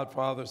to God,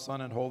 Father,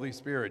 Son, and Holy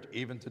Spirit,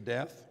 even to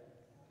death?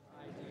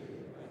 I do,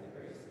 by the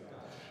grace of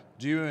God.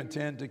 Do you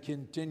intend to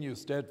continue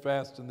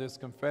steadfast in this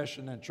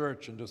confession and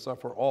church and to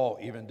suffer all,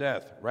 even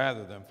death,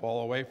 rather than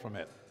fall away from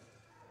it?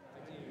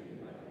 I do,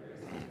 by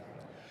the grace of God.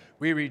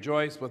 We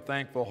rejoice with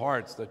thankful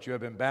hearts that you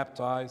have been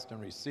baptized and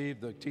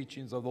received the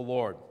teachings of the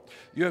Lord.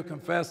 You have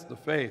confessed the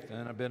faith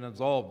and have been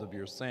absolved of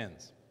your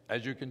sins.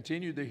 As you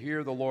continue to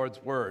hear the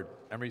Lord's word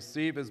and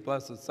receive his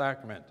blessed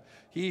sacrament,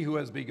 he who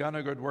has begun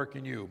a good work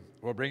in you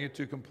will bring it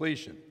to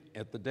completion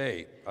at the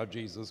day of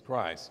Jesus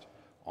Christ.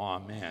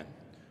 Amen.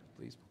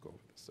 Please go over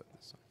this side.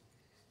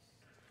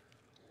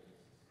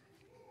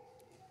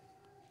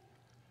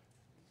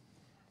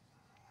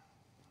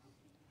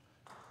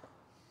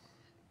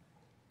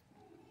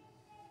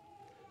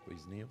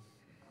 Please kneel.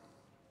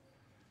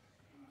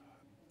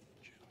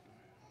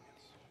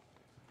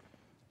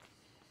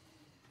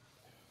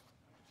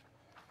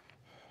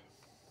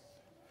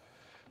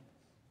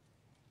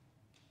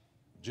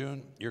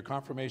 June, your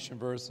confirmation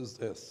verse is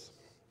this,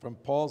 from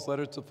Paul's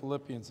letter to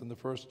Philippians in the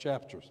first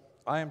chapters.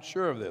 I am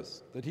sure of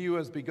this, that he who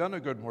has begun a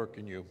good work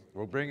in you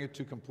will bring it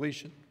to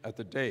completion at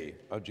the day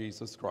of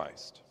Jesus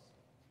Christ.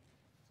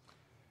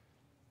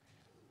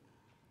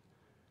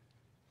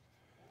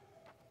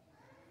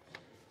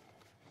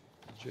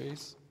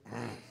 Jace.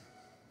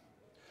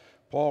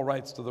 Paul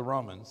writes to the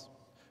Romans,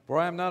 "For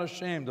I am not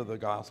ashamed of the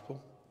gospel,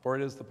 for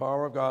it is the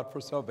power of God for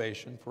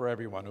salvation for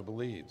everyone who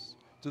believes,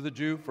 to the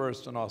Jew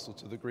first and also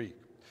to the Greek.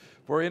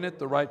 For in it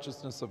the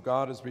righteousness of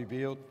God is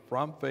revealed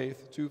from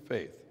faith to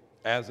faith,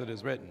 as it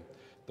is written,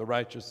 the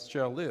righteous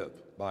shall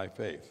live by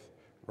faith."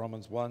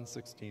 Romans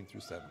 1:16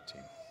 through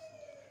 17.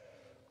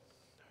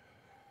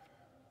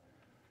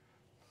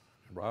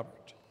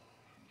 Robert.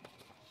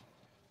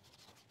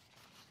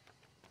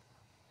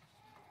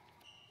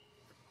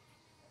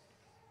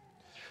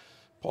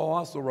 Paul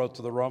also wrote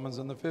to the Romans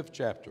in the 5th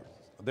chapter,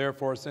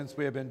 "Therefore, since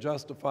we have been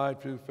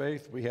justified through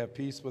faith, we have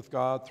peace with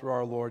God through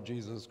our Lord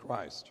Jesus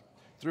Christ,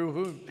 through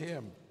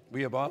whom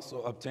we have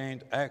also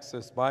obtained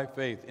access by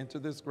faith into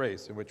this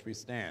grace in which we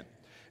stand,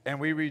 and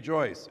we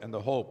rejoice in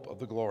the hope of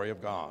the glory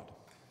of God."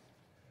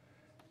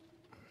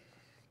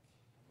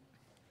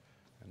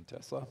 And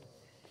Tessa?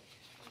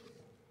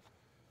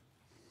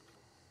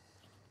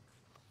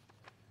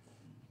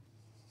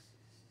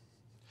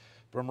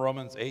 From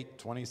Romans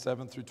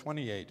 8:27 through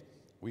 28,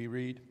 we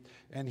read,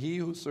 "And he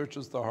who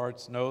searches the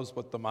hearts knows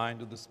what the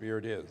mind of the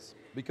Spirit is,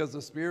 because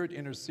the Spirit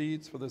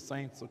intercedes for the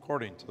saints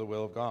according to the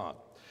will of God.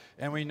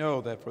 And we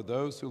know that for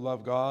those who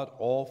love God,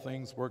 all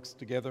things work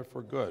together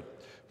for good,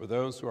 for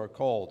those who are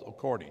called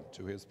according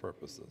to his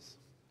purposes."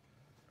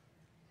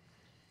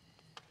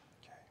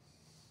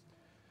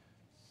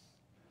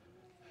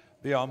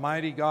 The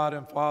Almighty God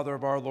and Father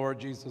of our Lord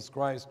Jesus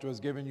Christ, who has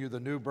given you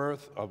the new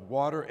birth of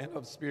water and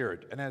of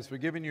Spirit, and has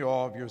forgiven you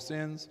all of your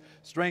sins,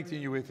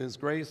 strengthen you with his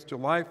grace to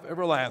life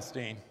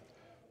everlasting.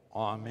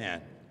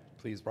 Amen.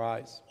 Please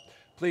rise.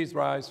 Please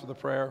rise for the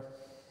prayer.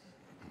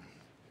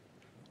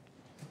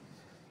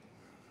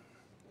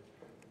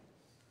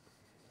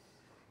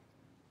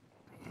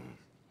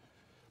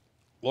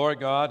 Lord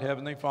God,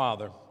 Heavenly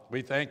Father,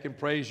 we thank and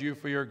praise you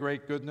for your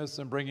great goodness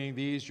in bringing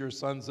these, your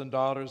sons and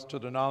daughters, to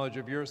the knowledge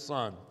of your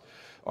Son,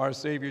 our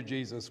Savior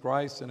Jesus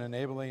Christ, and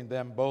enabling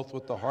them both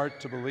with the heart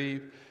to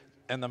believe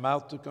and the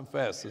mouth to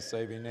confess his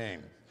saving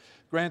name.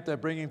 Grant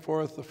that bringing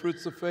forth the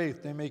fruits of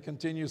faith, they may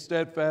continue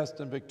steadfast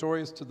and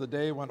victorious to the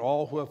day when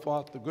all who have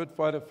fought the good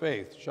fight of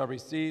faith shall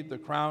receive the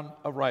crown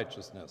of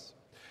righteousness.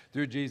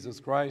 Through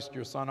Jesus Christ,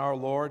 your Son, our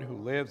Lord, who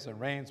lives and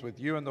reigns with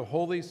you in the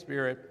Holy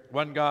Spirit,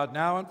 one God,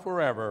 now and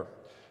forever.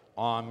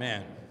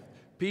 Amen.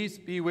 Peace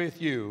be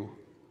with you.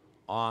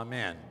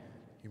 Amen.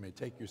 You may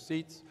take your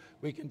seats.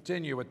 We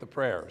continue with the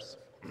prayers.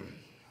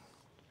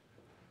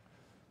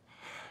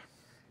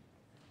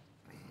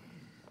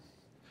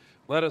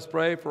 Let us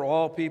pray for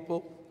all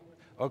people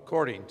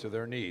according to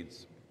their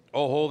needs.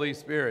 O Holy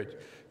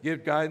Spirit,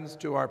 give guidance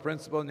to our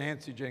Principal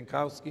Nancy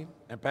Jankowski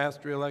and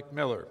Pastor-elect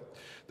Miller,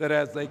 that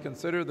as they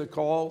consider the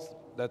calls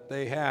that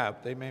they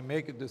have, they may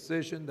make a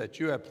decision that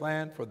you have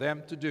planned for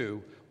them to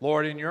do.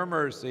 Lord, in your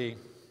mercy,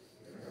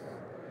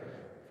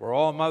 for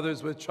all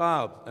mothers with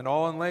child and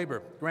all in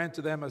labor, grant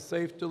to them a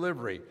safe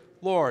delivery.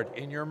 Lord,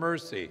 in your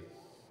mercy.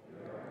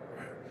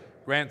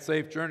 Grant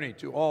safe journey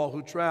to all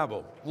who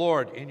travel.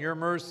 Lord, in your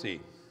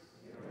mercy.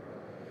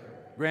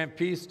 Grant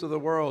peace to the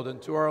world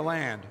and to our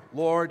land.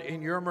 Lord,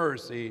 in your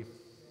mercy.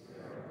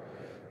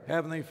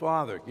 Heavenly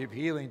Father, give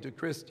healing to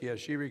Christy as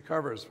she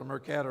recovers from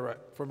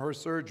her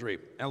surgery,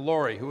 and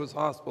Lori, who is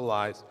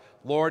hospitalized.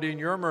 Lord, in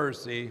your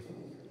mercy.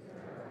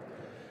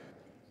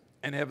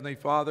 And Heavenly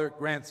Father,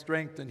 grant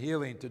strength and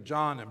healing to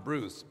John and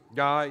Bruce,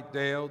 Guy,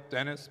 Dale,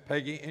 Dennis,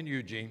 Peggy, and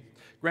Eugene.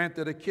 Grant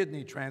that a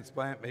kidney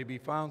transplant may be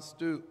found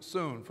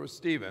soon for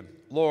Stephen.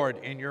 Lord,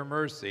 in your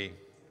mercy.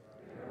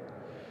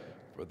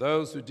 For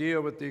those who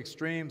deal with the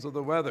extremes of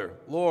the weather,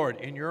 Lord,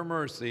 in your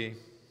mercy.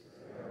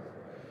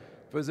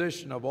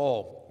 Physician of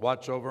all,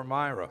 watch over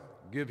Myra.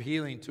 Give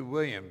healing to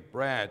William,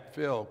 Brad,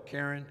 Phil,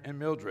 Karen, and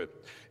Mildred.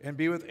 And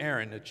be with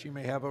Aaron that she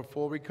may have a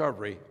full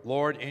recovery.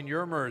 Lord, in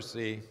your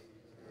mercy.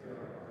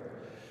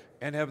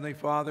 And Heavenly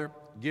Father,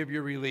 give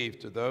your relief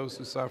to those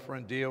who suffer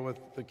and deal with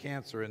the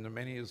cancer in the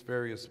many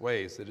various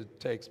ways that it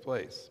takes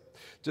place.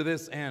 To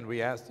this end,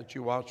 we ask that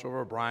you watch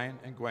over Brian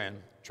and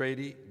Gwen,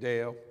 Trady,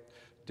 Dale,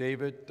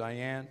 David,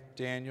 Diane,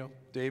 Daniel,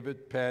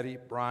 David, Patty,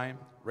 Brian,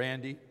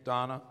 Randy,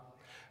 Donna,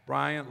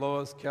 Brian,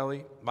 Lois,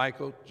 Kelly,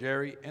 Michael,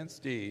 Jerry, and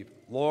Steve.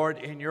 Lord,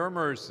 in your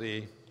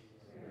mercy,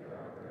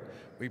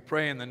 we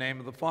pray in the name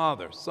of the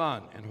Father,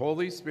 Son, and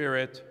Holy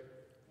Spirit.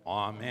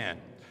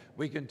 Amen.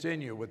 We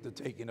continue with the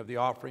taking of the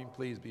offering.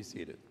 Please be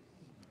seated.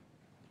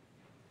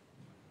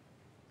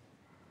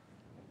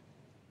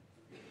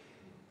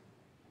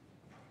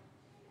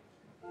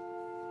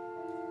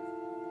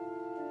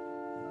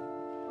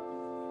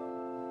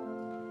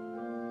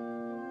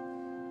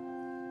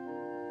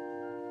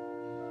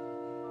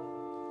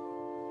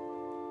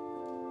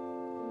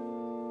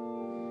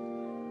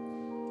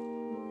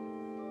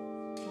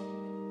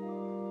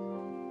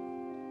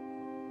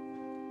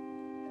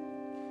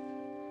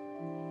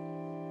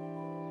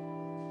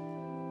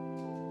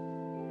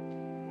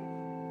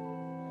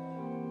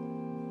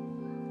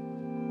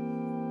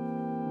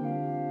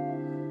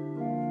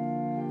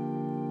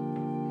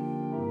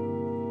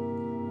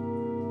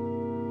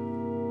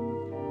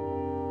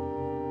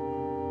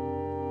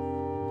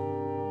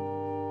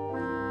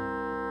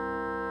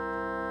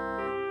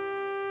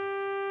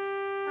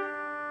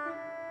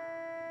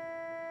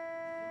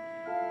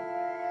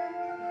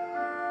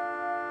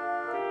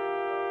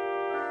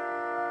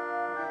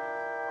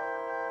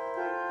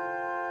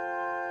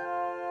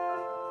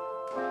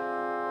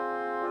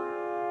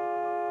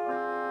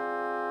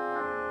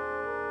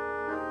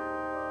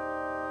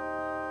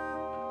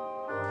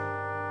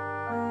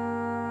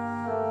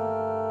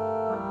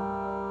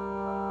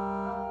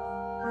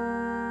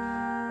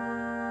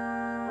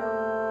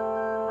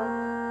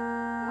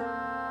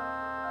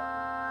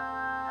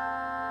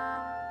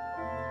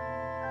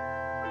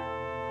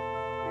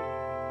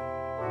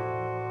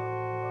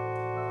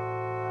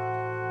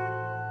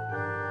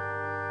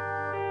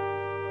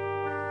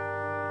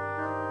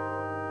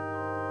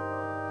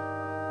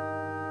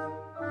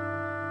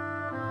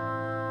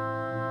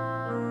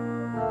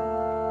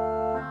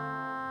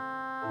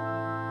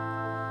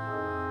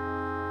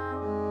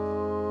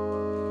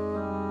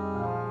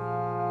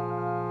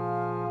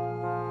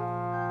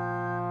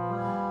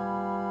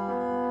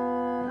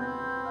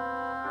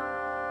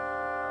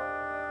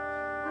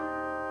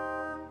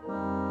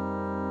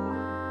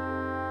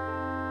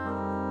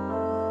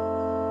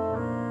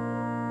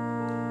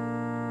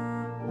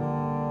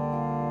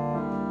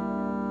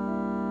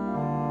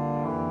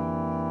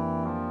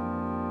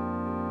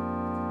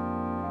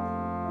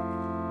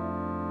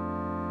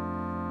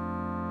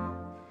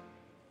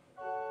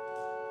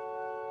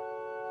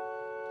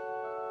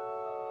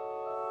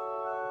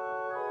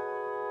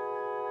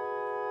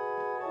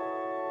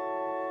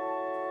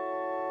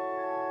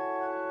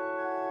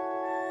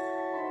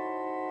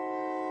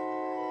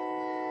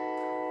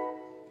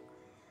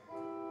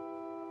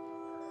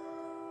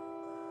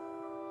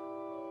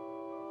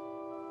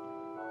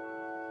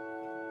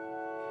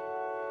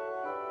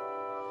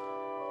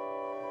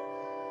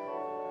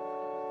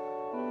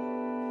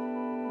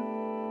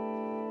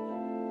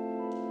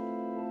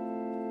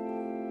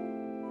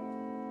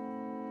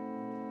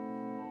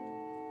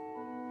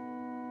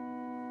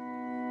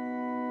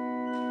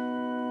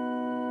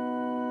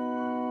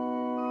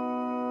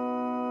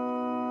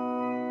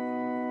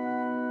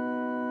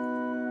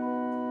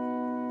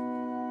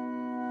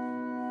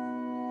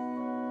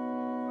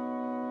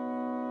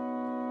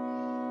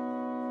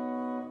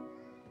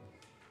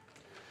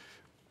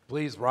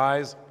 Please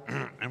rise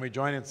and we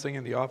join in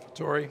singing the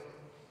Offertory.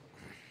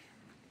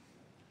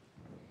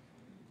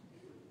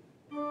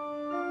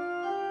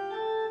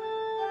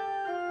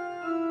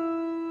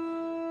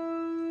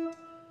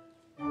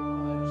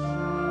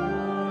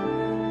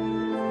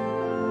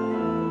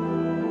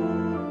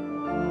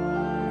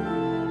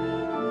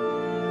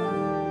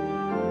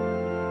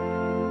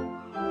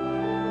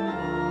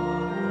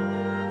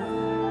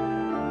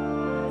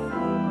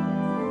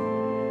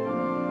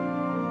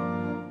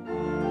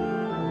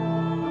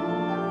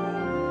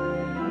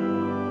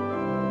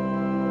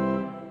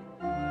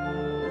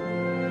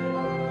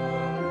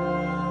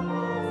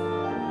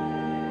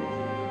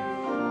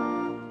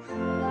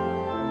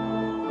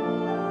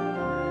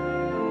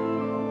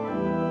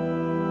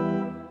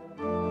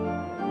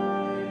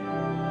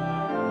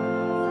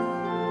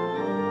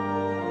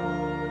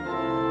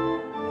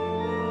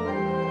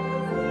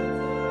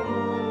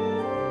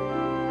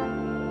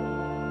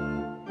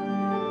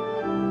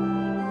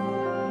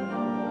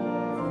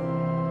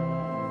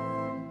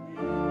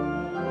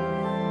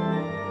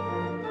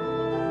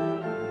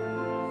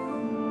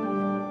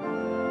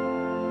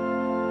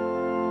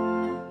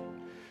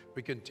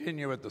 We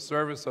continue with the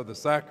service of the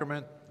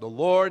sacrament. The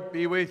Lord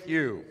be with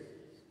you.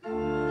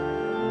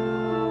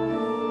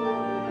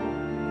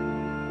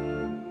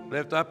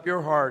 Lift up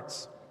your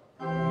hearts.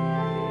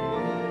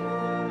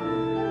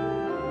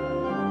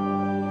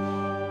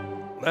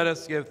 Let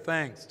us give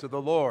thanks to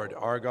the Lord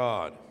our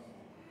God.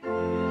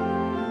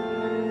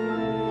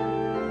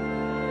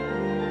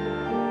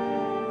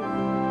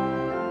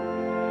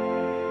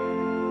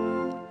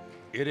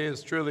 It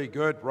is truly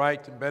good,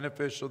 right, and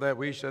beneficial that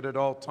we should at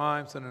all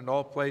times and in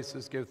all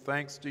places give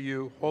thanks to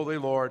you, Holy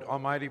Lord,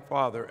 Almighty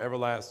Father,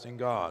 everlasting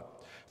God.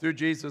 Through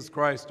Jesus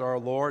Christ our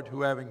Lord,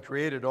 who having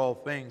created all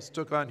things,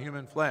 took on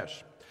human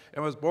flesh,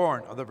 and was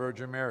born of the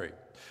Virgin Mary.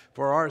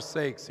 For our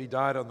sakes he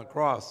died on the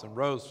cross and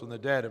rose from the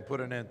dead and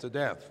put an end to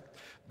death,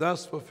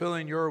 thus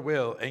fulfilling your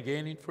will and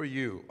gaining for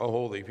you a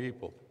holy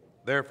people.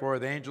 Therefore,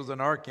 the angels and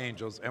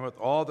archangels, and with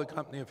all the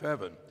company of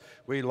heaven,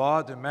 we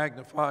laud and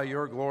magnify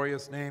your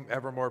glorious name,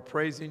 evermore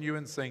praising you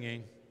and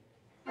singing.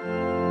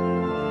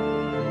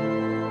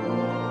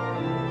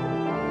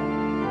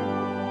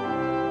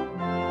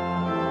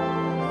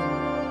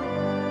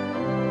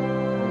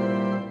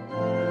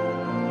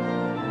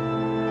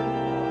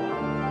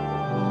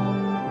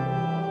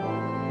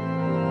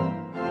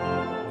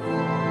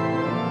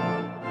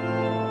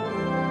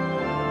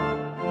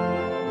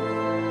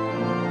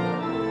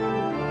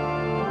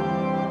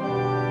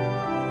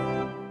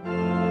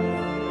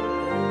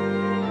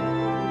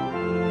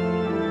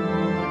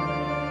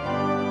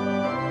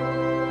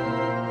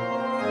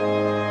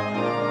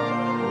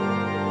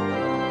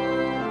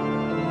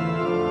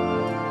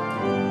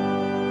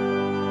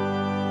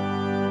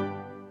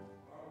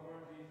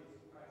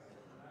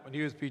 When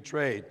he was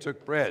betrayed,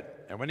 took bread,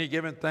 and when he had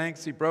given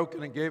thanks, he broke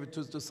it and gave it to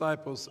his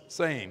disciples,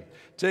 saying,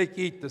 Take,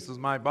 eat, this is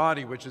my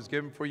body, which is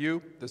given for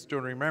you. This do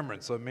in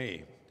remembrance of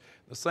me.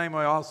 The same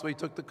way also he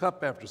took the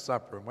cup after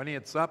supper, and when he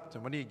had supped,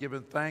 and when he had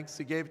given thanks,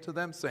 he gave it to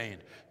them, saying,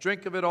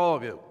 Drink of it, all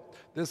of you.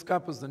 This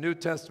cup is the New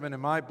Testament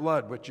in my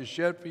blood, which is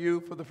shed for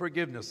you for the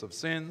forgiveness of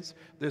sins.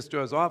 This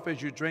do as often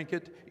as you drink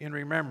it in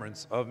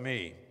remembrance of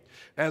me.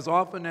 As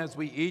often as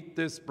we eat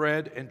this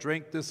bread and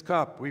drink this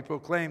cup, we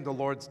proclaim the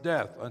Lord's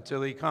death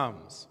until he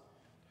comes.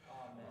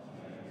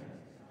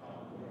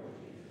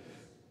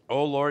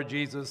 O Lord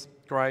Jesus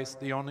Christ,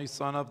 the only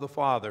Son of the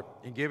Father,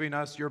 in giving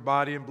us your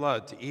body and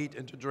blood to eat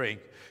and to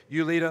drink,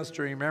 you lead us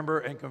to remember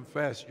and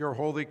confess your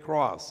holy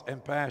cross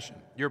and passion,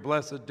 your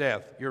blessed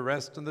death, your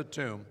rest in the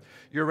tomb,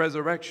 your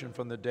resurrection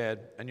from the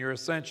dead, and your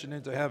ascension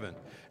into heaven,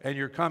 and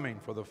your coming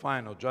for the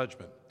final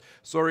judgment.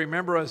 So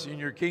remember us in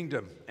your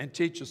kingdom and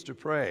teach us to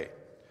pray.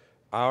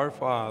 Our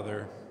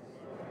Father,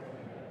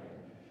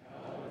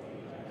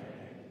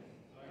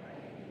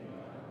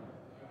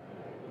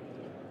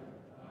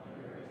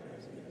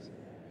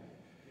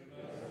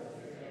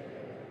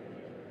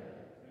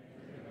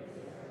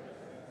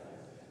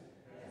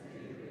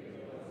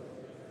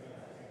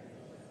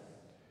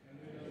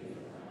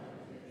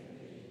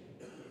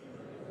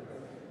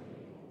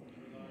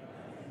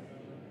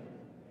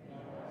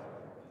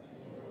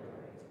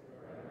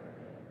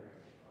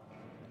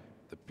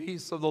 the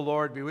peace of the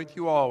Lord be with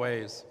you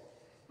always.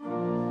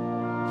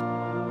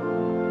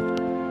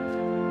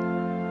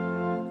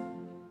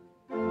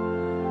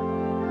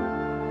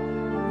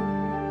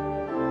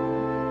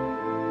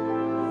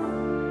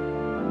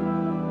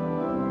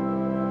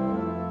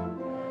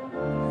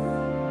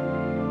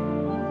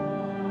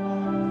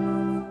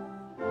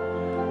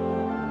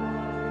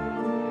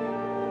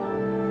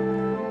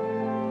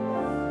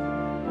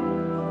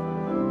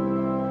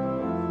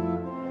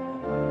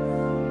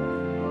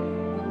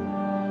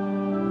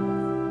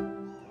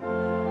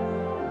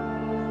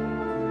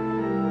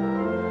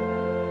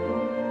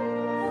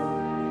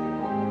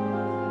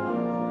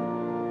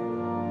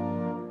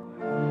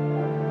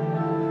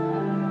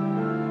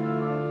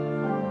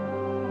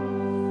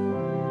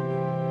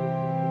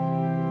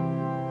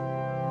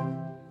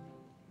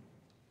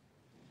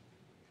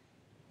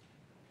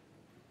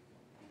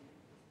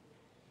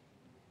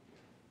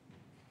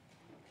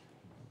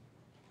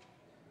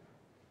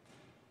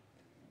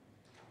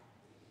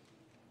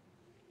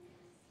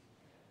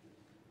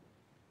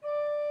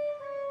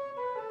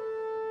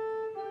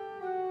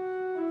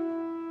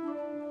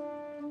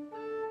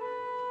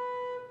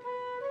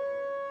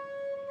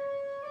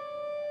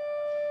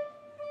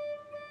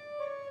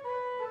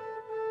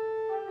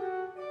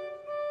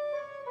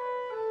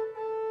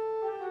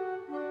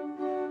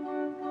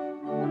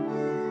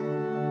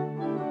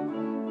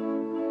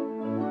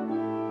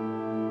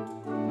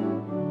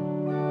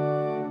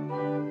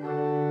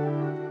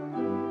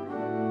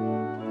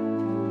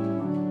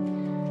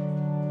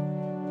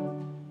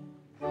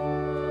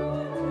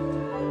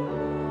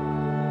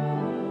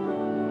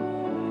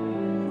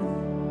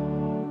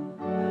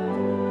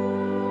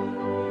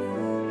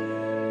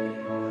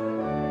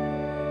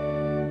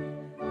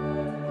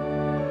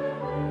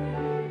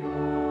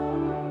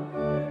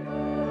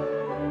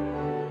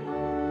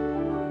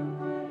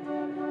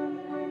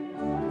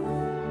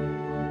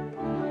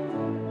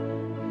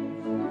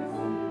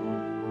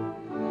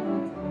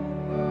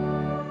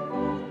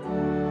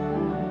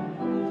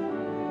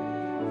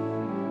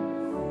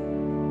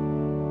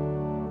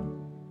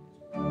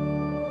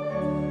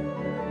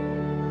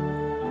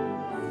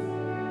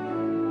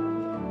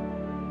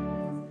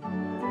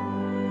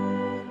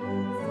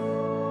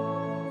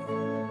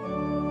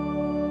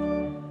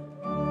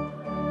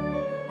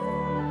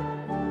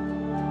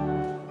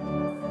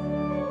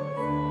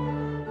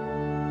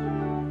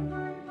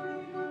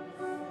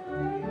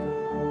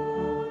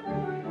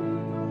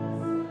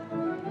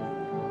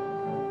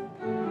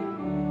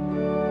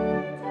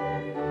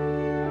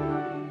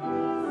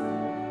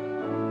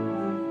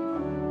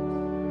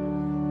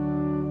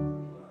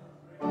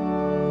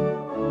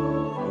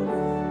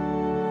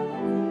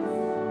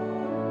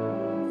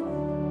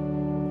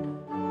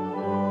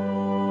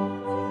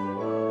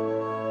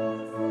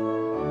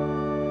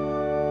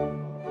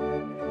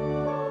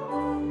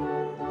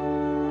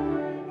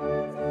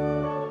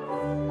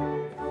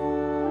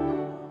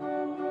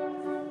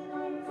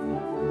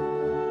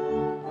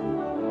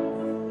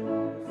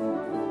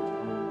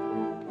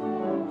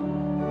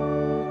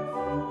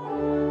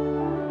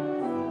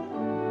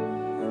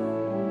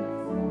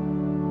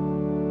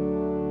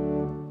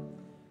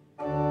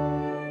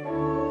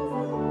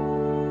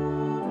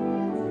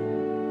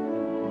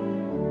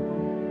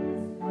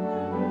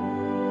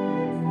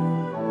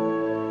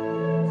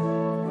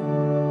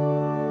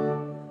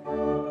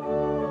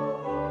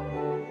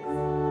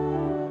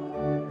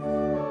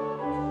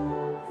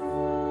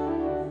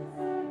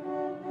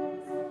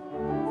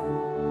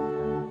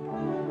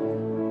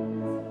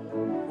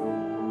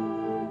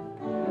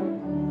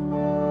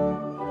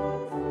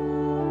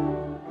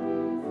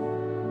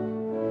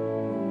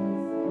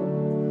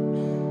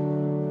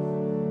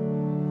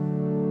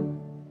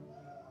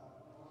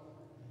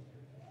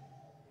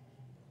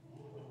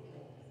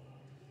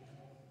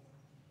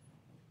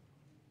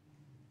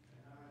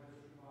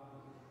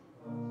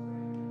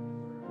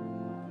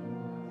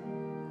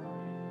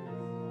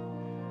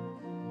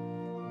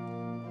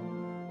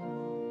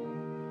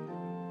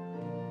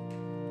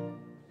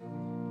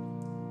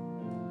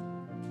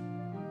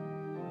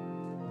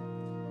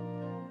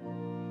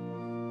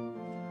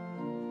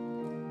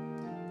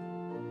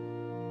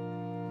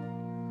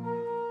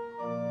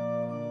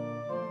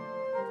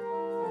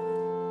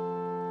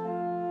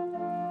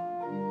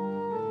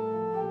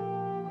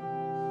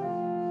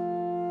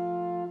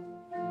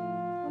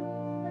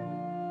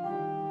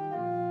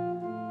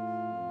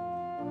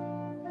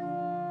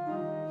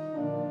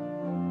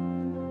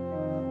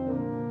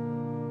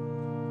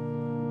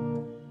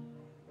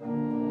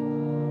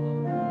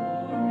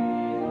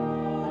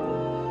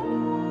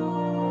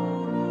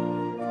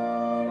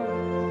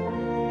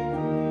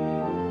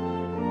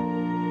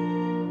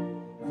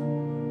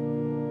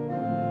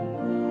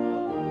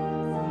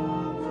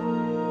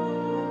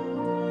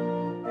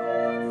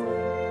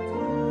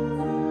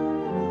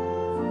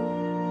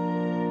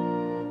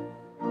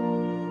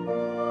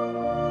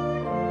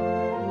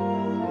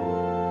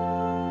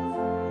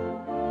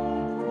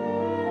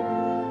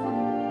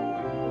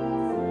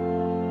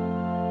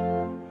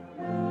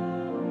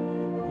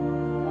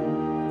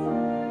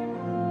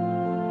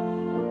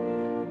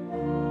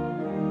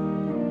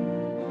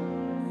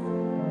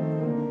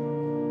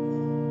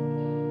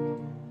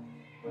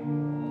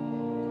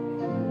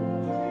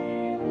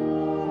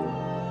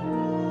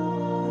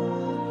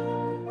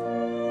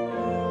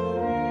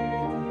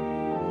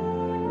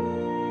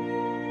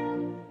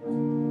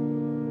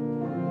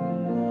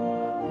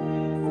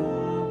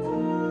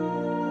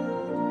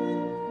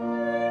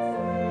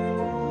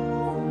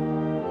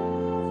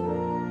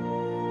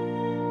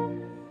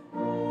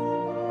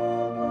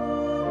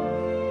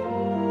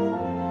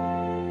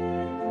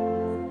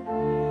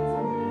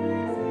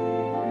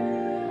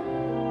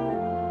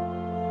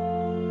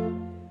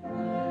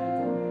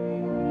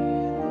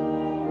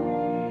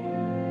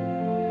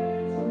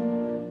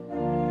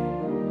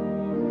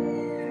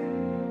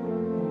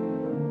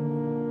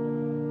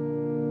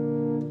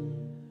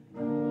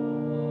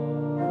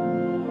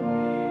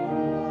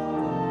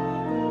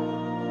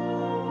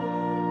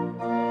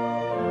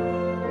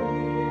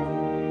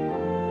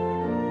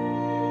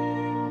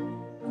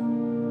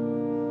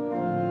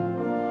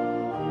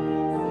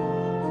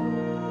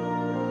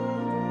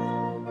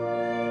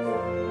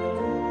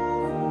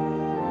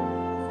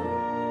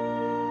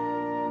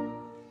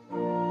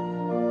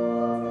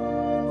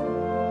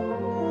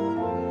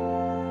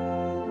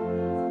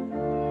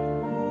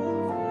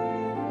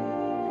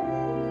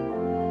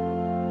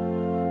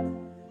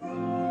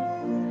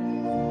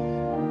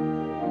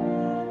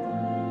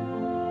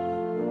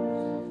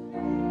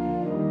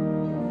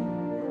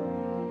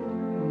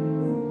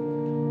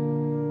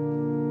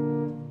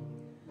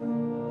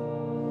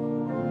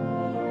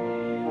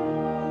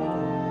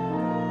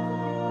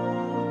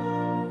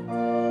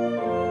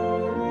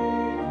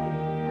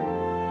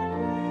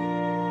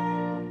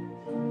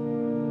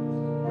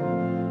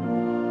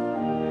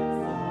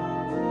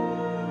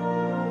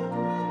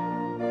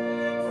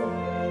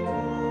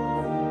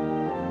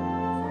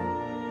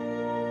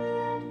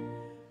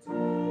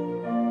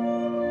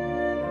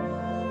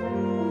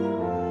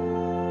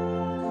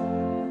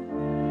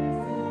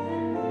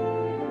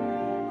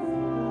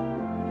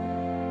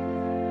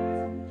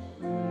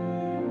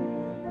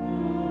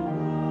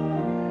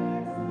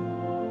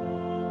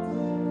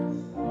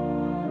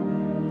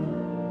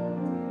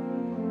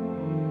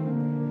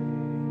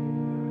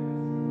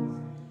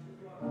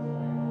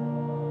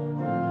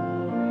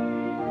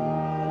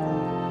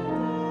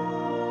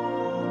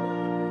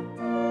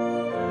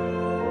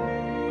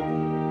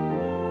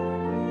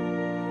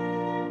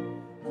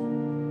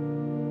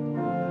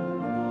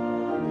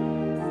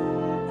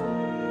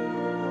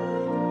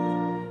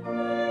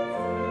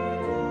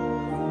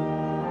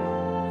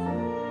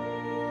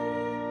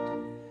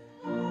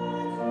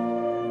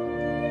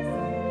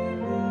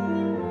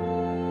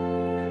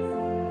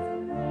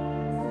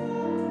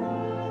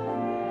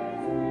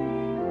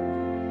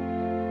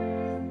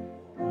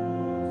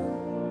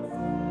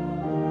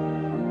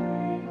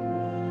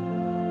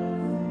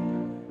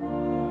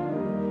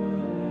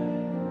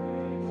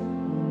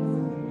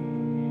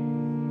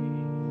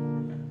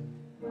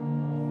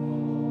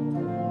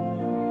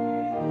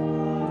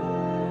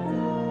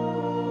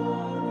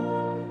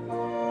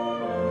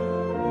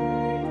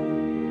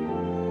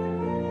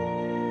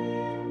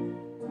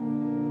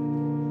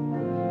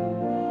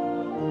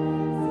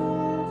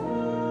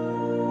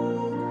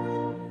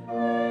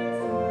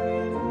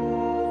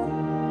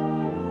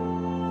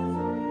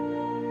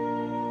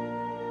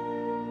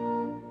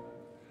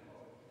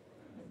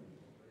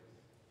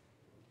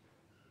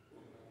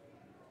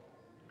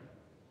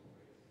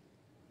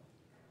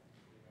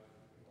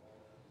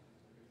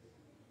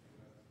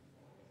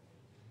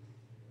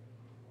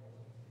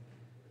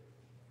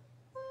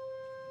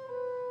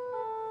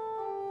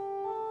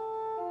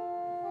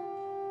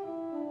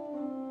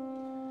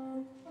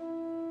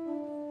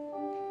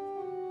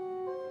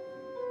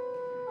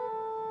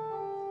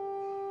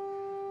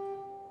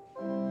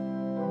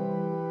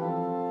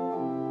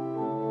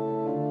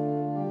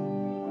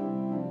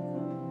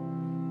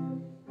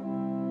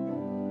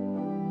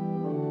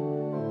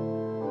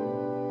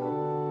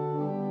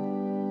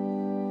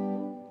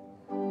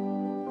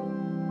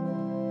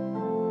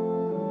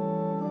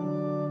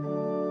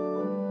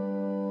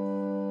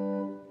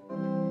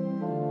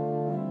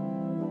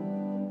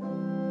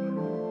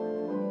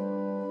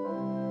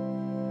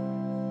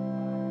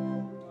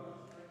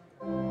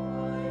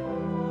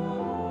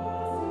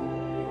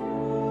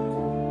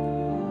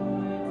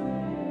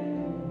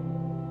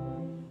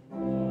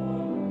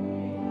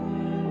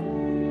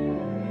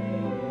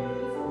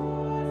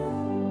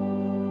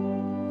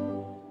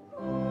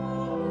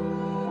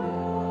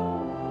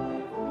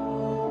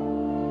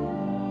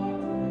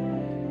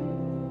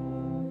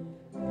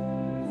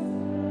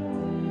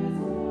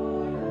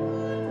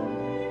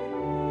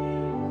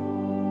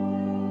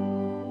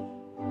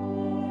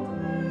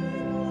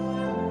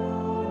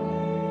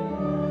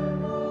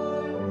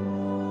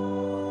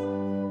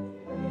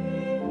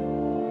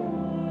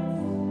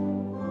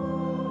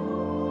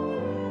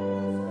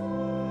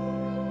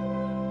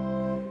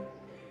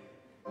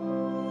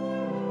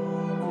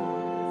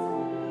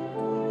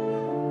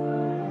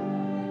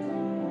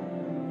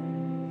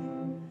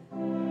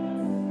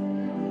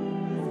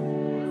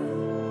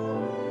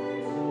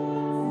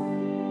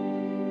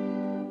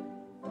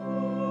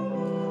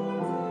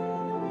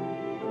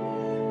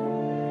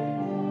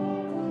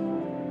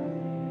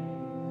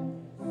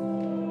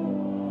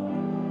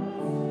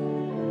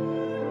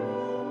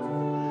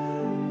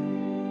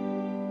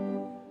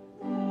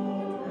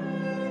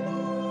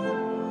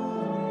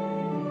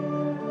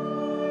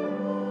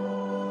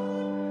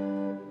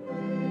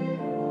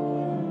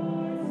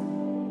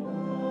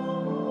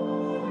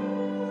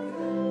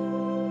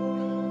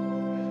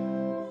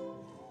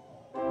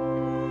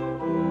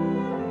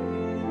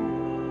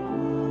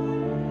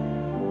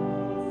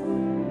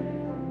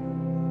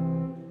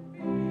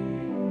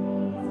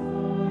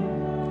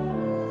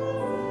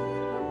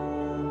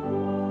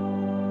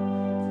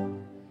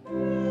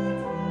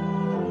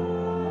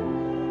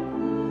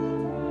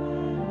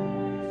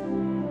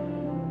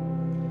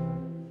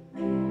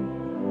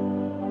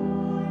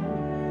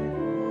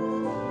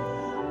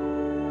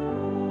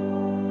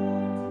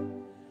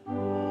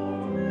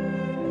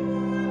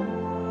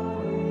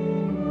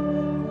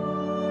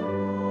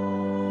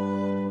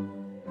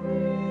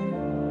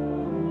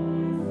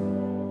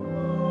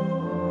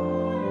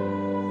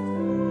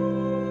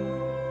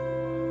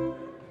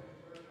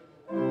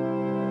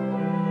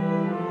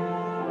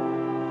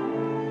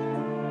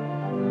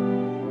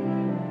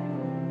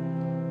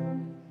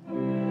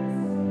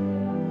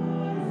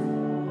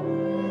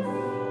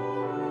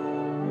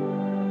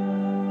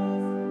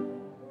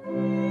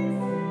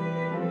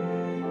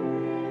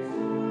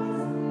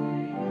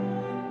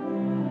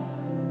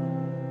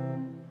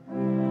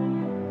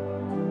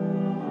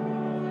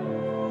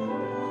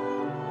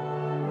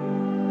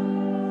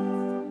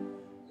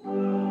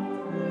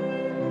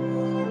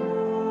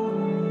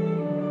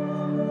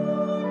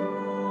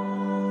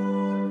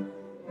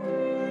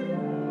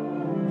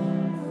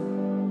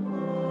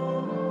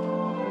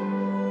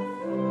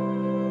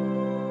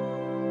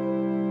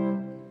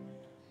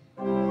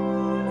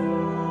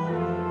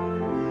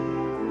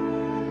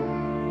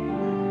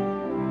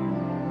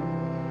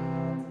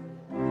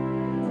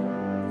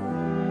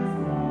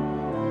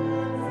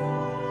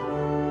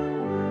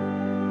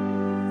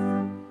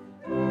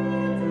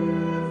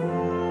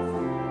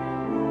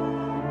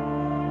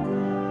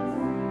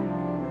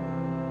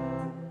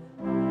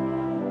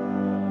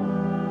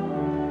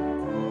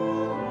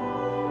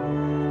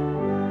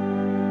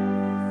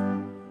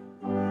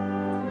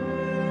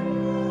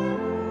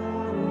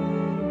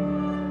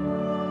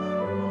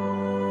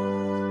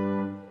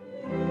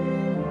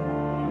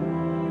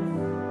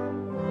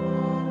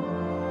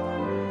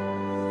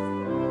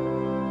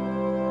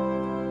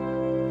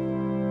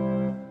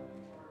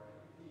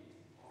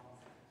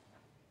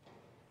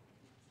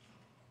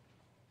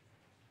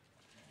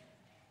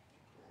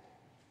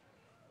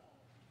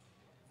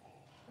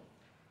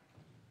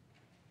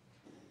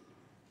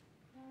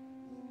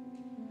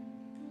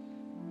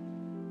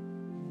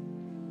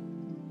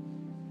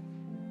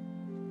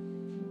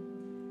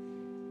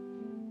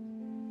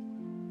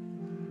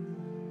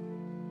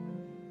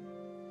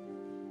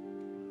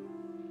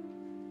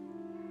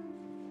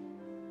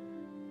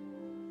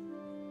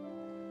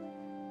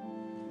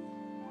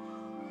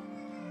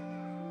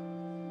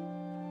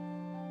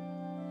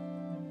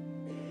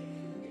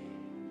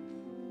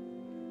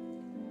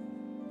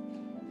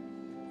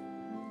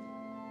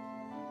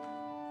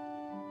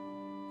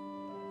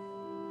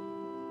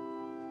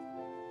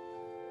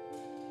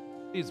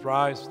 Please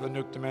rise for the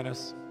Nunc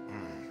Dimittis.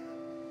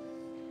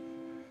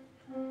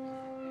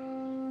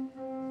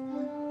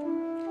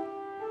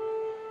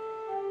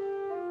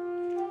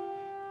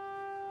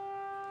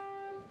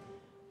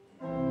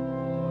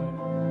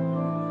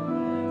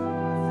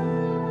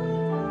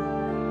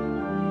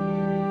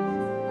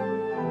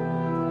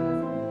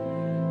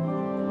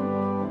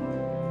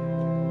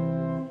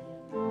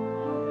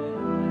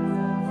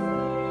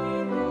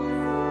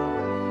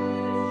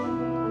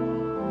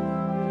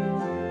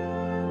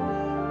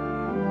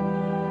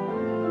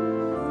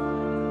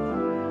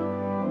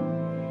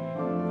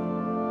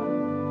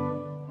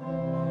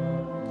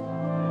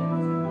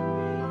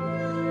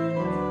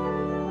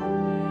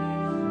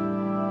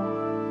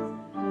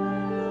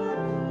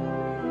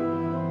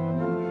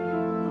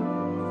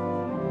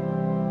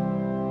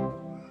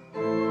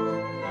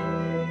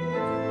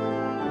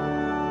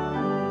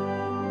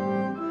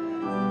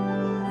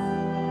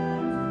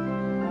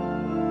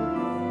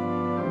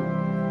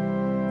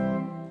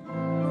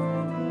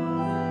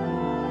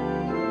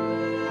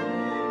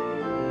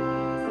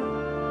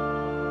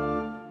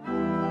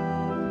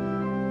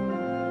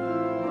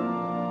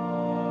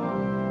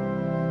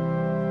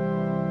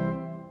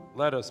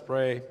 Let us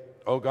pray.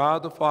 O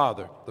God the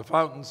Father, the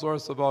fountain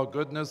source of all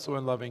goodness, who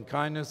in loving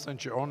kindness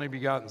sent your only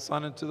begotten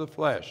Son into the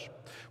flesh,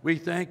 we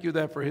thank you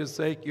that for his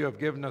sake you have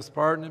given us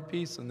pardon and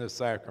peace in this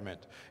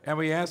sacrament. And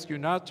we ask you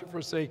not to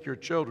forsake your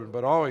children,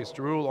 but always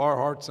to rule our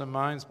hearts and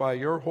minds by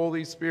your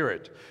Holy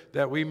Spirit,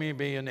 that we may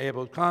be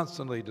enabled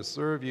constantly to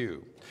serve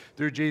you.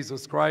 Through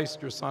Jesus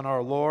Christ, your Son,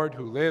 our Lord,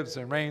 who lives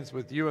and reigns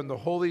with you in the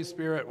Holy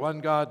Spirit, one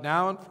God,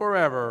 now and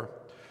forever.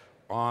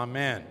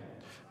 Amen.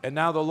 And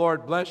now the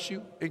Lord bless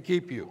you and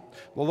keep you.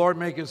 The Lord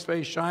make his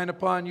face shine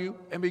upon you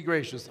and be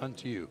gracious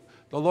unto you.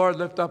 The Lord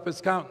lift up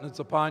his countenance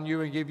upon you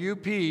and give you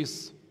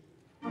peace.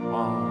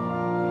 Amen.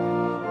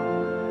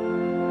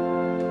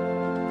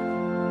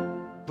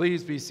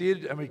 Please be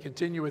seated, and we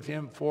continue with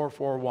hymn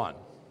 441.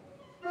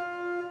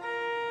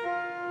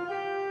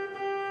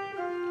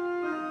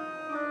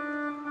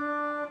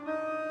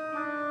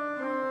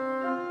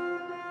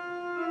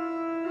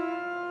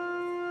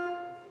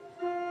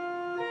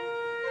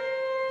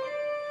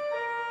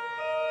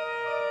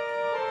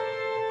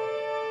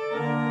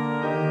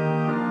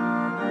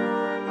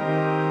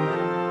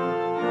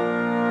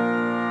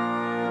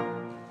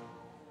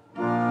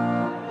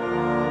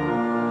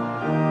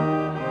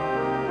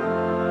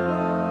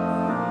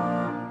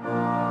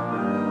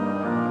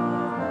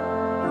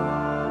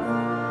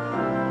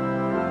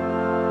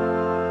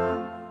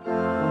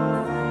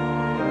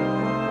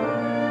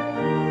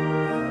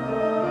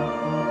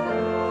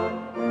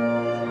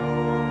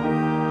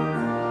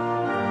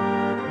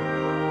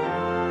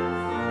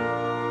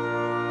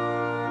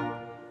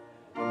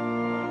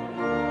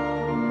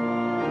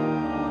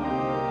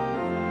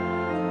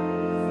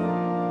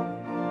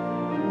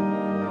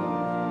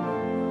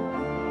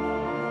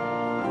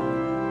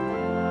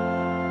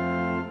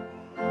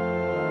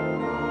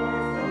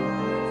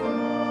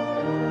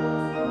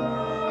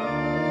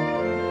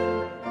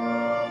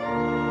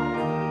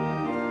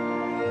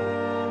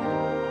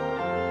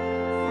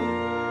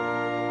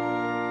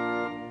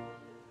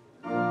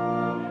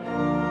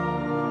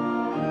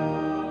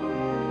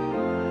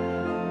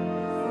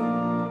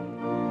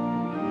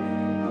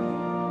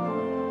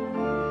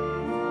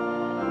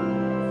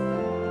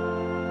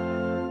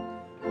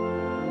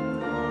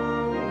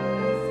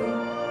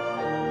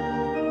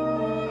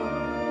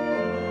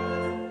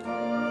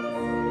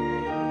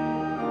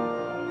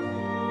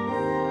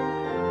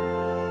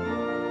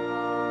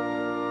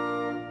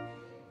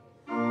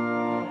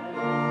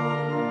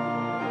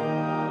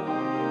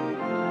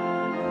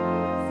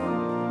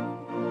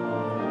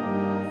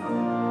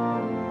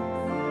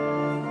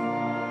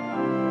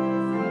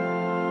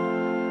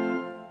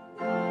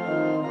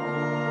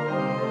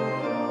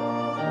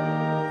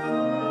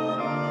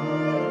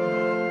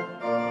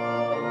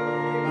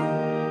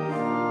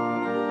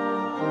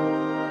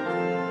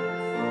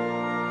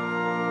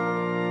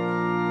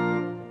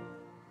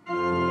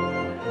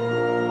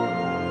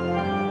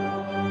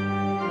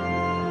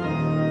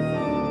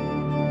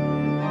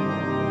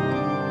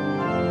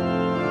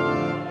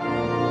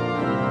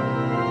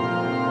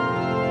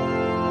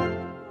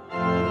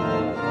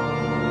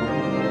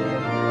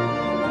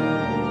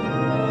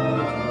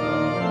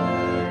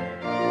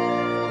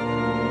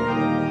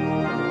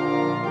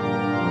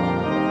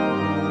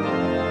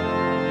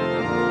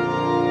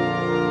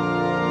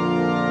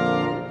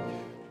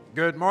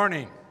 Good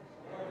morning.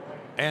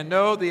 And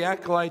no, the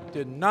acolyte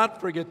did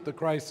not forget the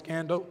Christ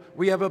candle.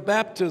 We have a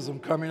baptism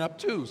coming up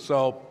too,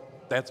 so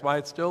that's why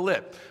it's still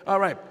lit. All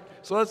right,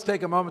 so let's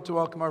take a moment to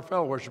welcome our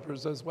fellow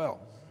worshipers as well.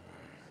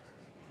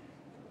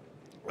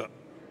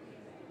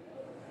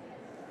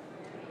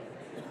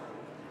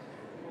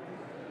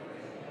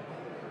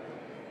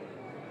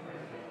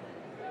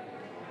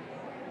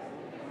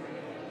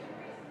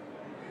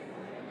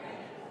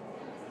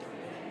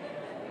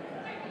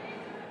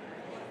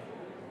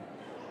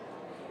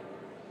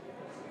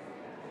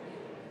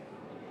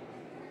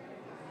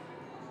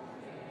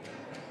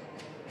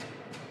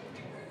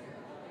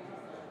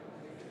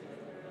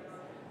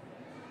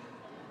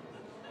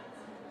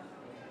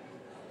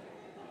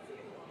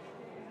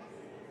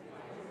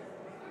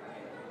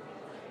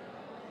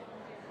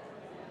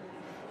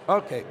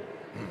 Okay.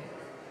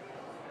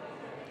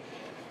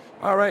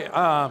 All right.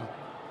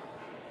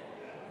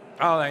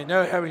 I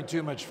know having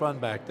too much fun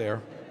back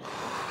there.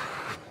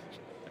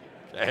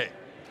 Okay.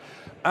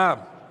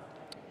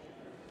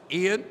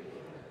 Ian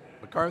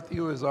McCarthy,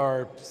 who is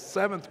our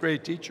 7th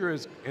grade teacher,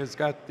 has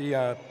got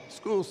the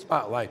school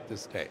spotlight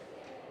this day.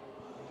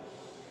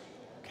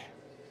 Okay.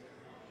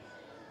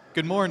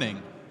 Good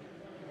morning.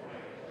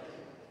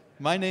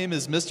 My name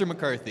is Mr.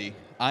 McCarthy.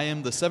 I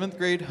am the 7th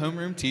grade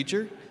homeroom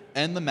teacher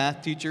and the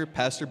math teacher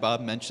Pastor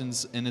Bob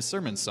mentions in his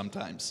sermons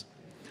sometimes.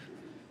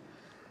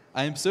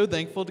 I am so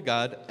thankful to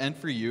God and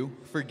for you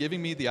for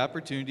giving me the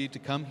opportunity to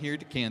come here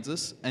to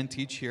Kansas and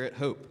teach here at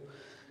Hope.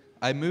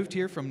 I moved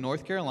here from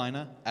North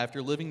Carolina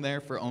after living there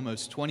for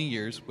almost 20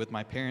 years with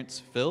my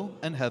parents Phil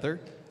and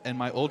Heather and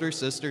my older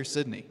sister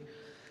Sydney.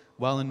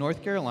 While in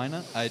North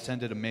Carolina, I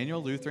attended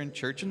Emmanuel Lutheran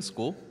Church and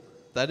School.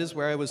 That is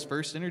where I was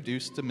first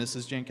introduced to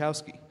Mrs.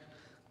 Jankowski.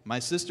 My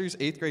sister's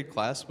 8th grade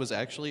class was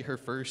actually her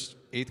first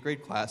 8th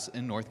grade class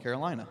in North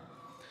Carolina.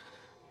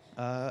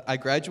 I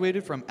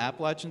graduated from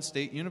Appalachian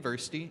State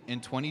University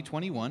in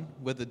 2021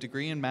 with a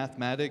degree in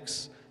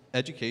mathematics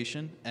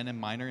education and a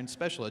minor in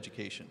special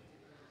education.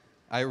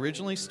 I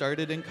originally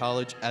started in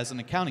college as an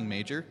accounting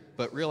major,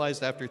 but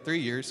realized after 3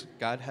 years,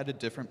 God had a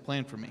different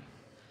plan for me.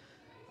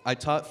 I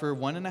taught for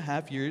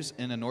 1.5 years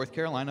in a North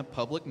Carolina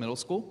public middle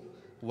school.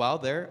 While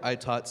there, I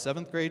taught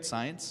 7th grade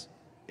science,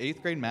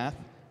 8th grade math,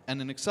 and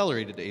an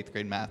accelerated 8th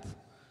grade math.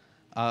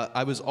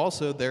 I was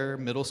also their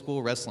middle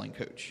school wrestling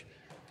coach.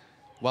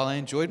 While I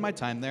enjoyed my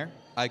time there,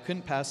 I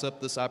couldn't pass up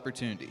this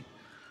opportunity.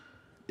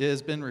 It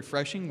has been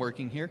refreshing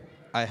working here.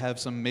 I have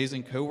some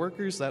amazing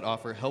coworkers that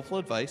offer helpful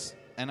advice,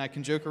 and I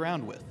can joke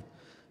around with.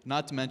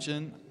 Not to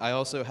mention, I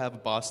also have a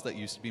boss that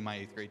used to be my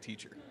 8th grade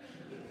teacher.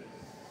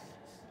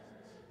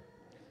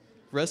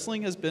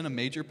 Wrestling has been a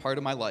major part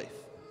of my life.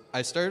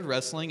 I started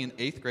wrestling in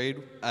 8th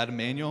grade at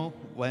Emmanuel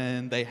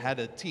when they had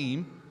a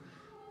team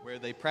where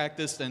they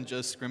practiced and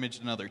just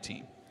scrimmaged another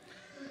team.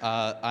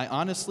 I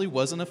honestly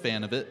wasn't a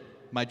fan of it.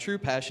 My true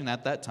passion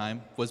at that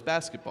time was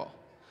basketball.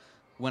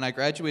 When I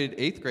graduated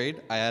 8th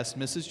grade, I asked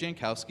Mrs.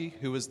 Jankowski,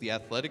 who was the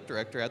athletic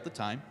director at the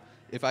time,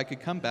 if I could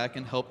come back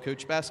and help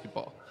coach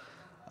basketball.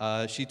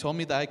 She told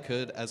me that I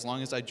could as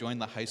long as I joined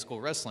the high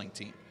school wrestling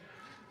team.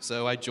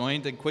 So I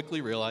joined and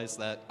quickly realized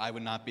that I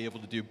would not be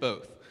able to do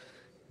both,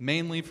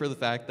 mainly for the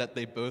fact that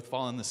they both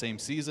fall in the same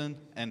season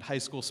and high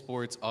school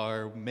sports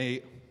are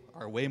way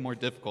more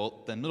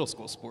difficult than middle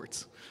school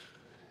sports.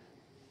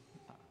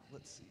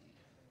 Let's see.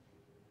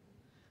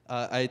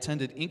 I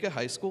attended Inca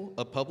High School,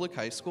 a public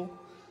high school.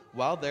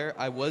 While there,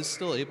 I was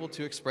still able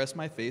to express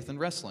my faith in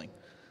wrestling.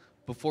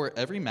 Before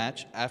every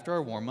match, after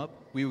our warm-up,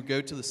 we would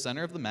go to the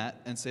center of the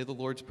mat and say the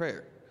Lord's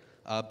Prayer.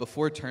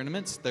 Before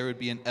tournaments, there would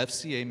be an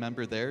FCA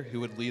member there who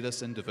would lead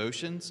us in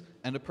devotions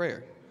and a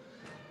prayer.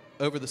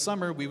 Over the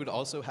summer, we would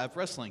also have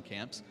wrestling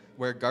camps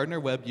where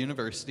Gardner-Webb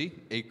University,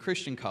 a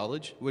Christian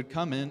college, would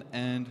come in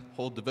and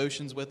hold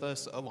devotions with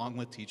us along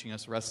with teaching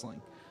us wrestling.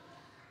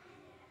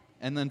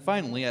 And then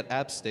finally, at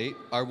App State,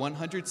 our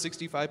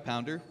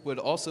 165-pounder would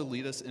also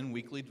lead us in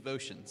weekly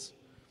devotions.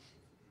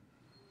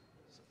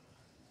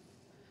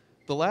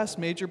 The last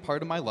major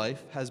part of my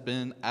life has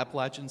been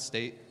Appalachian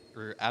Servant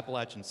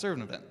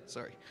Event,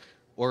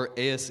 or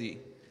ASE.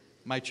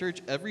 My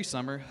church every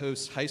summer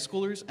hosts high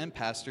schoolers and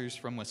pastors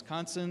from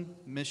Wisconsin,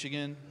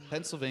 Michigan,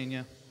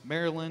 Pennsylvania,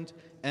 Maryland,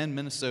 and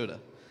Minnesota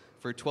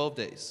for 12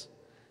 days.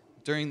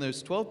 During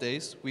those 12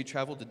 days, we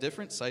travel to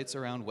different sites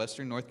around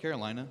western North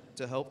Carolina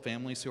to help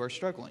families who are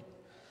struggling.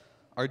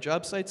 Our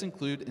job sites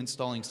include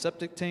installing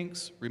septic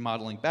tanks,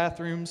 remodeling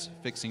bathrooms,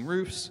 fixing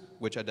roofs,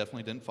 which I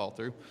definitely didn't fall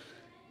through,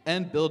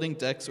 and building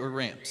decks or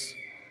ramps.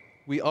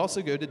 We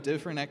also go to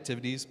different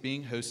activities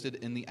being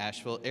hosted in the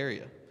Asheville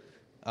area.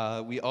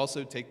 We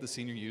also take the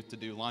senior youth to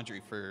do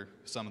laundry for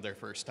some of their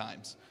first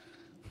times.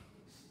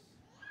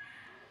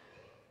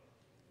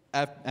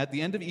 At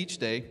the end of each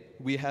day,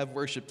 we have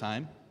worship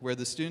time where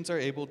the students are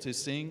able to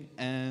sing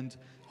and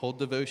hold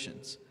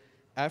devotions.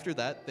 After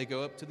that, they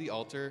go up to the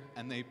altar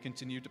and they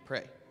continue to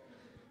pray.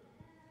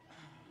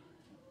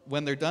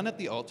 When they're done at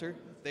the altar,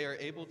 they are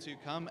able to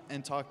come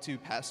and talk to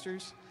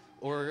pastors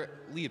or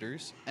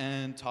leaders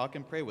and talk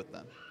and pray with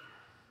them.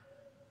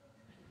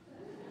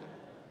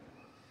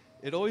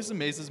 It always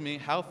amazes me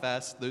how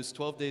fast those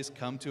 12 days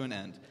come to an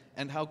end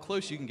and how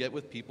close you can get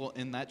with people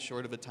in that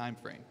short of a time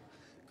frame.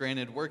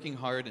 Granted, working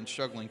hard and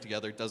struggling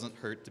together doesn't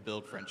hurt to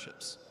build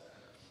friendships.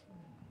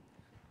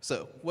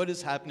 So, what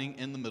is happening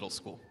in the middle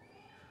school?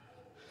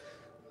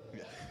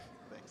 Yeah,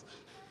 thanks.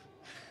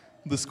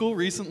 The school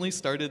recently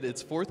started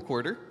its 4th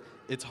quarter.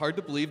 It's hard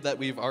to believe that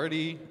we're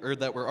already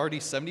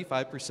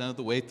 75% of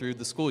the way through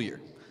the school year.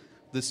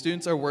 The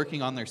students are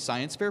working on their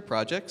science fair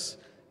projects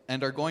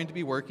and are going to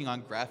be working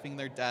on graphing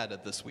their data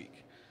this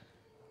week.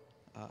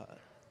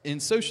 In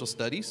social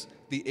studies,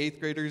 the 8th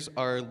graders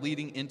are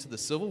leading into the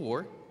Civil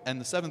War, and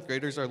the 7th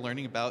graders are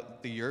learning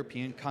about the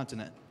European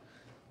continent.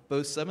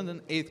 Both 7th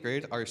and 8th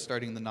grade are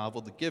starting the novel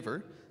The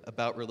Giver,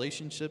 about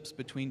relationships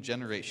between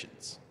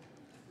generations.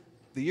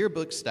 The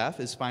yearbook staff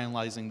is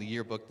finalizing the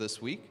yearbook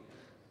this week,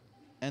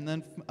 And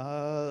then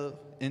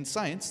in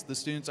science, the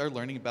students are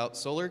learning about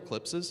solar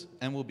eclipses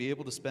and will be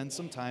able to spend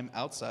some time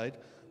outside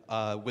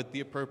with the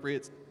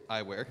appropriate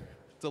eyewear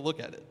to look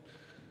at it.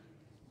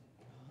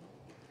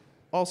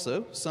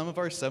 Also, some of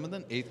our 7th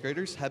and 8th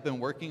graders have been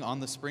working on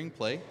the spring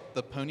play,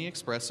 The Pony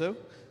Espresso,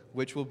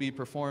 which will be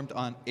performed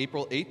on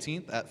April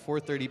 18th at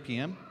 4:30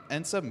 p.m.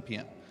 and 7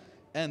 p.m.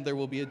 And there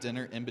will be a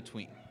dinner in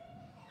between.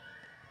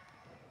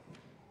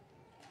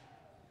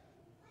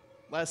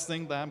 Last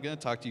thing that I'm going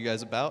to talk to you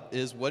guys about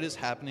is what is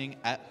happening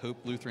at Hope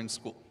Lutheran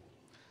School.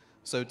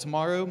 So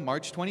tomorrow,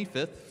 March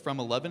 25th, from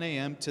 11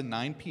 a.m. to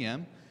 9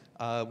 p.m.,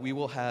 we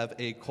will have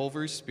a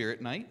Culver's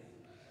Spirit Night.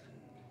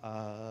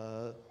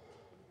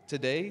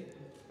 Today,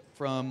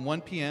 from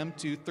 1 p.m.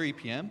 to 3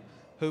 p.m.,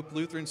 Hope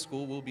Lutheran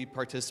School will be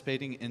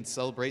participating in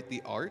Celebrate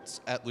the Arts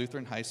at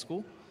Lutheran High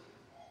School.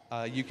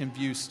 You can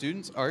view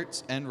students'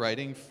 arts and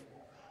writing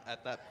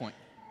at that point.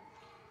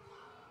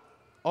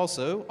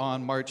 Also,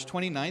 on March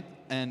 29th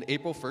and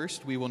April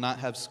 1st, we will not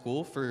have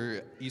school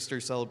for Easter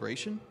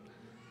celebration.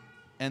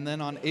 And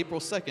then on April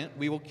 2nd,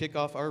 we will kick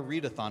off our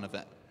readathon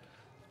event.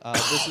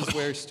 This is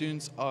where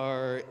students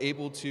are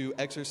able to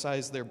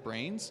exercise their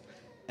brains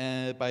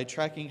by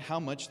tracking how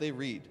much they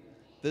read.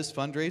 This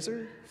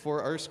fundraiser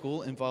for our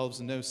school involves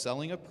no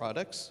selling of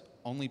products,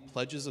 only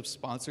pledges of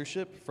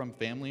sponsorship from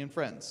family and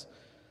friends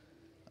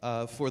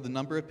for the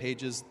number of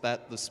pages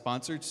that the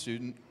sponsored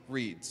student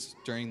reads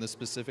during the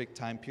specific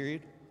time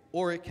period,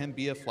 or it can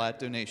be a flat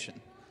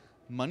donation.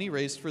 Money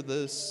is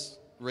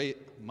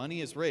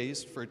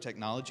raised for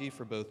technology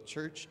for both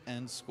church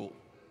and school.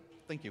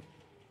 Thank you.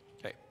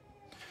 Okay.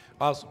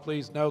 Also,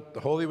 please note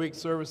the Holy Week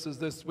services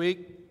this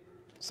week,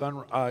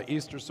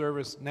 Easter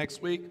service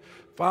next week.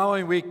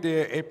 Following week,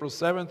 April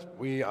 7th,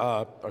 we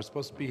are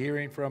supposed to be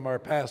hearing from our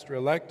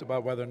pastor-elect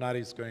about whether or not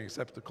he's going to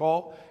accept the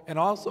call. And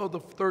also the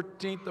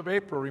 13th of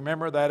April,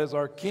 remember, that is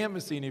our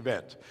canvassing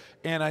event.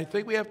 And I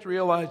think we have to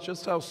realize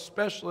just how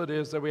special it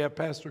is that we have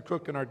Pastor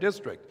Cook in our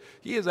district.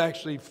 He is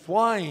actually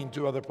flying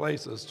to other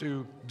places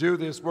to do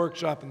this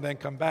workshop and then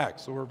come back.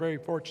 So we're very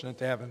fortunate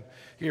to have him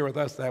here with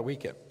us that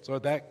weekend. So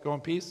with that, go in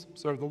peace,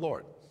 serve the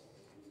Lord.